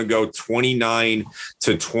 but I'm going to go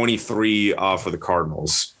 29-23 for the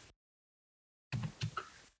Cardinals.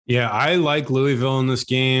 Yeah, I like Louisville in this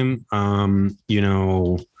game.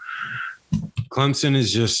 Clemson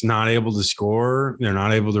is just not able to score. They're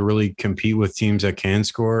not able to really compete with teams that can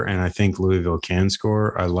score. And I think Louisville can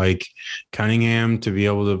score. I like Cunningham to be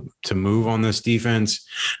able to move on this defense.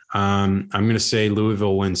 I'm going to say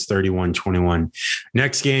Louisville wins 31-21.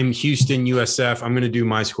 Next game, Houston, USF. I'm going to do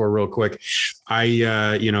my score real quick.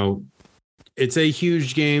 It's a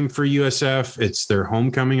huge game for USF. It's their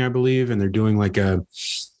homecoming, I believe. And they're doing like a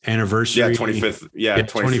anniversary. 25th.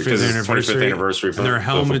 25th anniversary. And their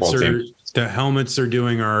helmets the helmets they're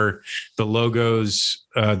doing are the logos,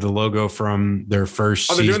 the logo from their first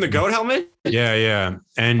season. They're doing the GOAT helmet? Yeah.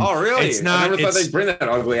 And really? It's not, I never thought they'd bring that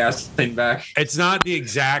ugly ass thing back. It's not the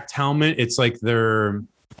exact helmet. It's like their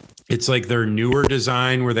newer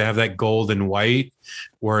design where they have that gold and white,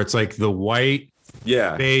 where it's like the white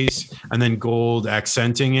base and then gold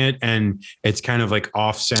accenting it, and it's kind of like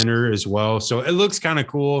off center as well, so it looks kind of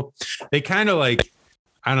cool. They kind of like,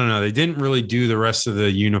 I don't know, they didn't really do the rest of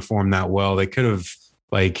the uniform that well. They could have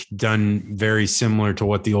like done very similar to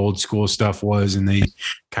what the old school stuff was, and they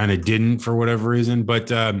kind of didn't for whatever reason.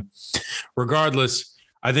 But regardless,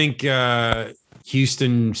 I think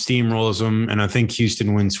Houston steamrolls them, and I think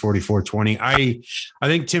Houston wins 44-20. I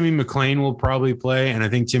think Timmy McClain will probably play, and I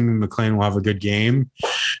think Timmy McClain will have a good game.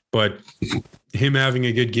 But him having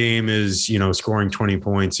a good game is, scoring 20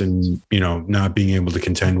 points and, not being able to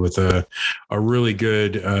contend with a really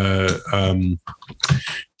good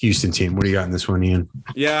Houston team. What do you got in this one, Ian?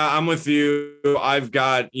 Yeah, I'm with you. I've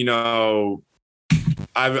got,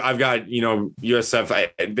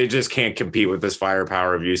 USF. They just can't compete with this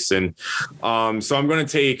firepower of Houston. So I'm going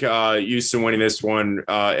to take Houston winning this one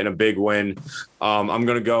in a big win. I'm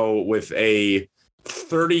going to go with a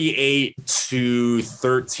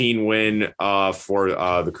 38-13 win for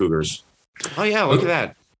the Cougars. Oh yeah, look at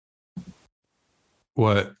that.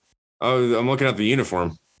 What? Oh, I'm looking at the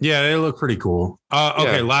uniform. Yeah, they look pretty cool.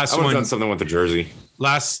 Okay, last one. I've done something with the jersey.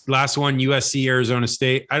 Last one, USC, Arizona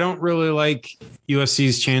State. I don't really like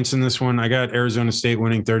USC's chance in this one. I got Arizona State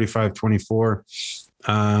winning 35-24.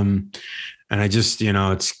 And I just,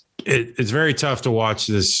 it's very tough to watch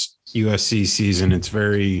this USC season. It's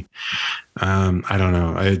very, I don't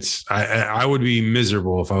know. I would be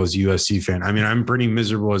miserable if I was a USC fan. I mean, I'm pretty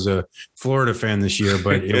miserable as a Florida fan this year,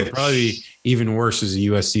 but it would probably be even worse as a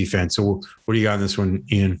USC fan. So what do you got in this one,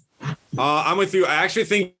 Ian? I'm with you. I actually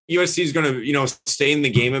think USC is going to, stay in the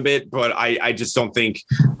game a bit, but I just don't think.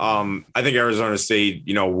 I think Arizona State,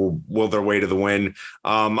 will will their way to the win.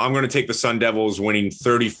 I'm going to take the Sun Devils winning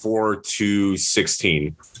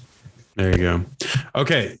 34-16. There you go.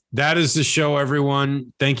 Okay, that is the show,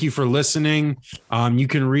 everyone. Thank you for listening. You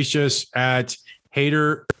can reach us at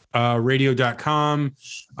haterradio.com.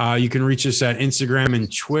 You can reach us at Instagram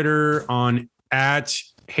and Twitter on at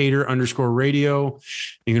 @hater_radio.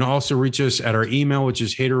 You can also reach us at our email, which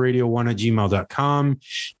is haterradio1@gmail.com.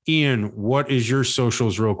 Ian, what is your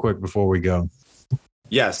socials real quick before we go?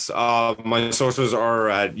 Yes. My socials are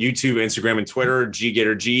at YouTube, Instagram, and Twitter,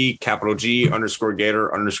 GGatorG, capital G,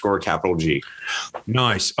 _Gator, _capital G.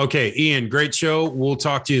 Nice. Okay, Ian, great show. We'll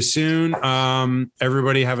talk to you soon.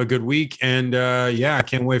 Everybody have a good week. And I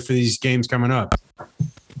can't wait for these games coming up. All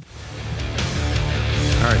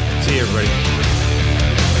right. See you, everybody.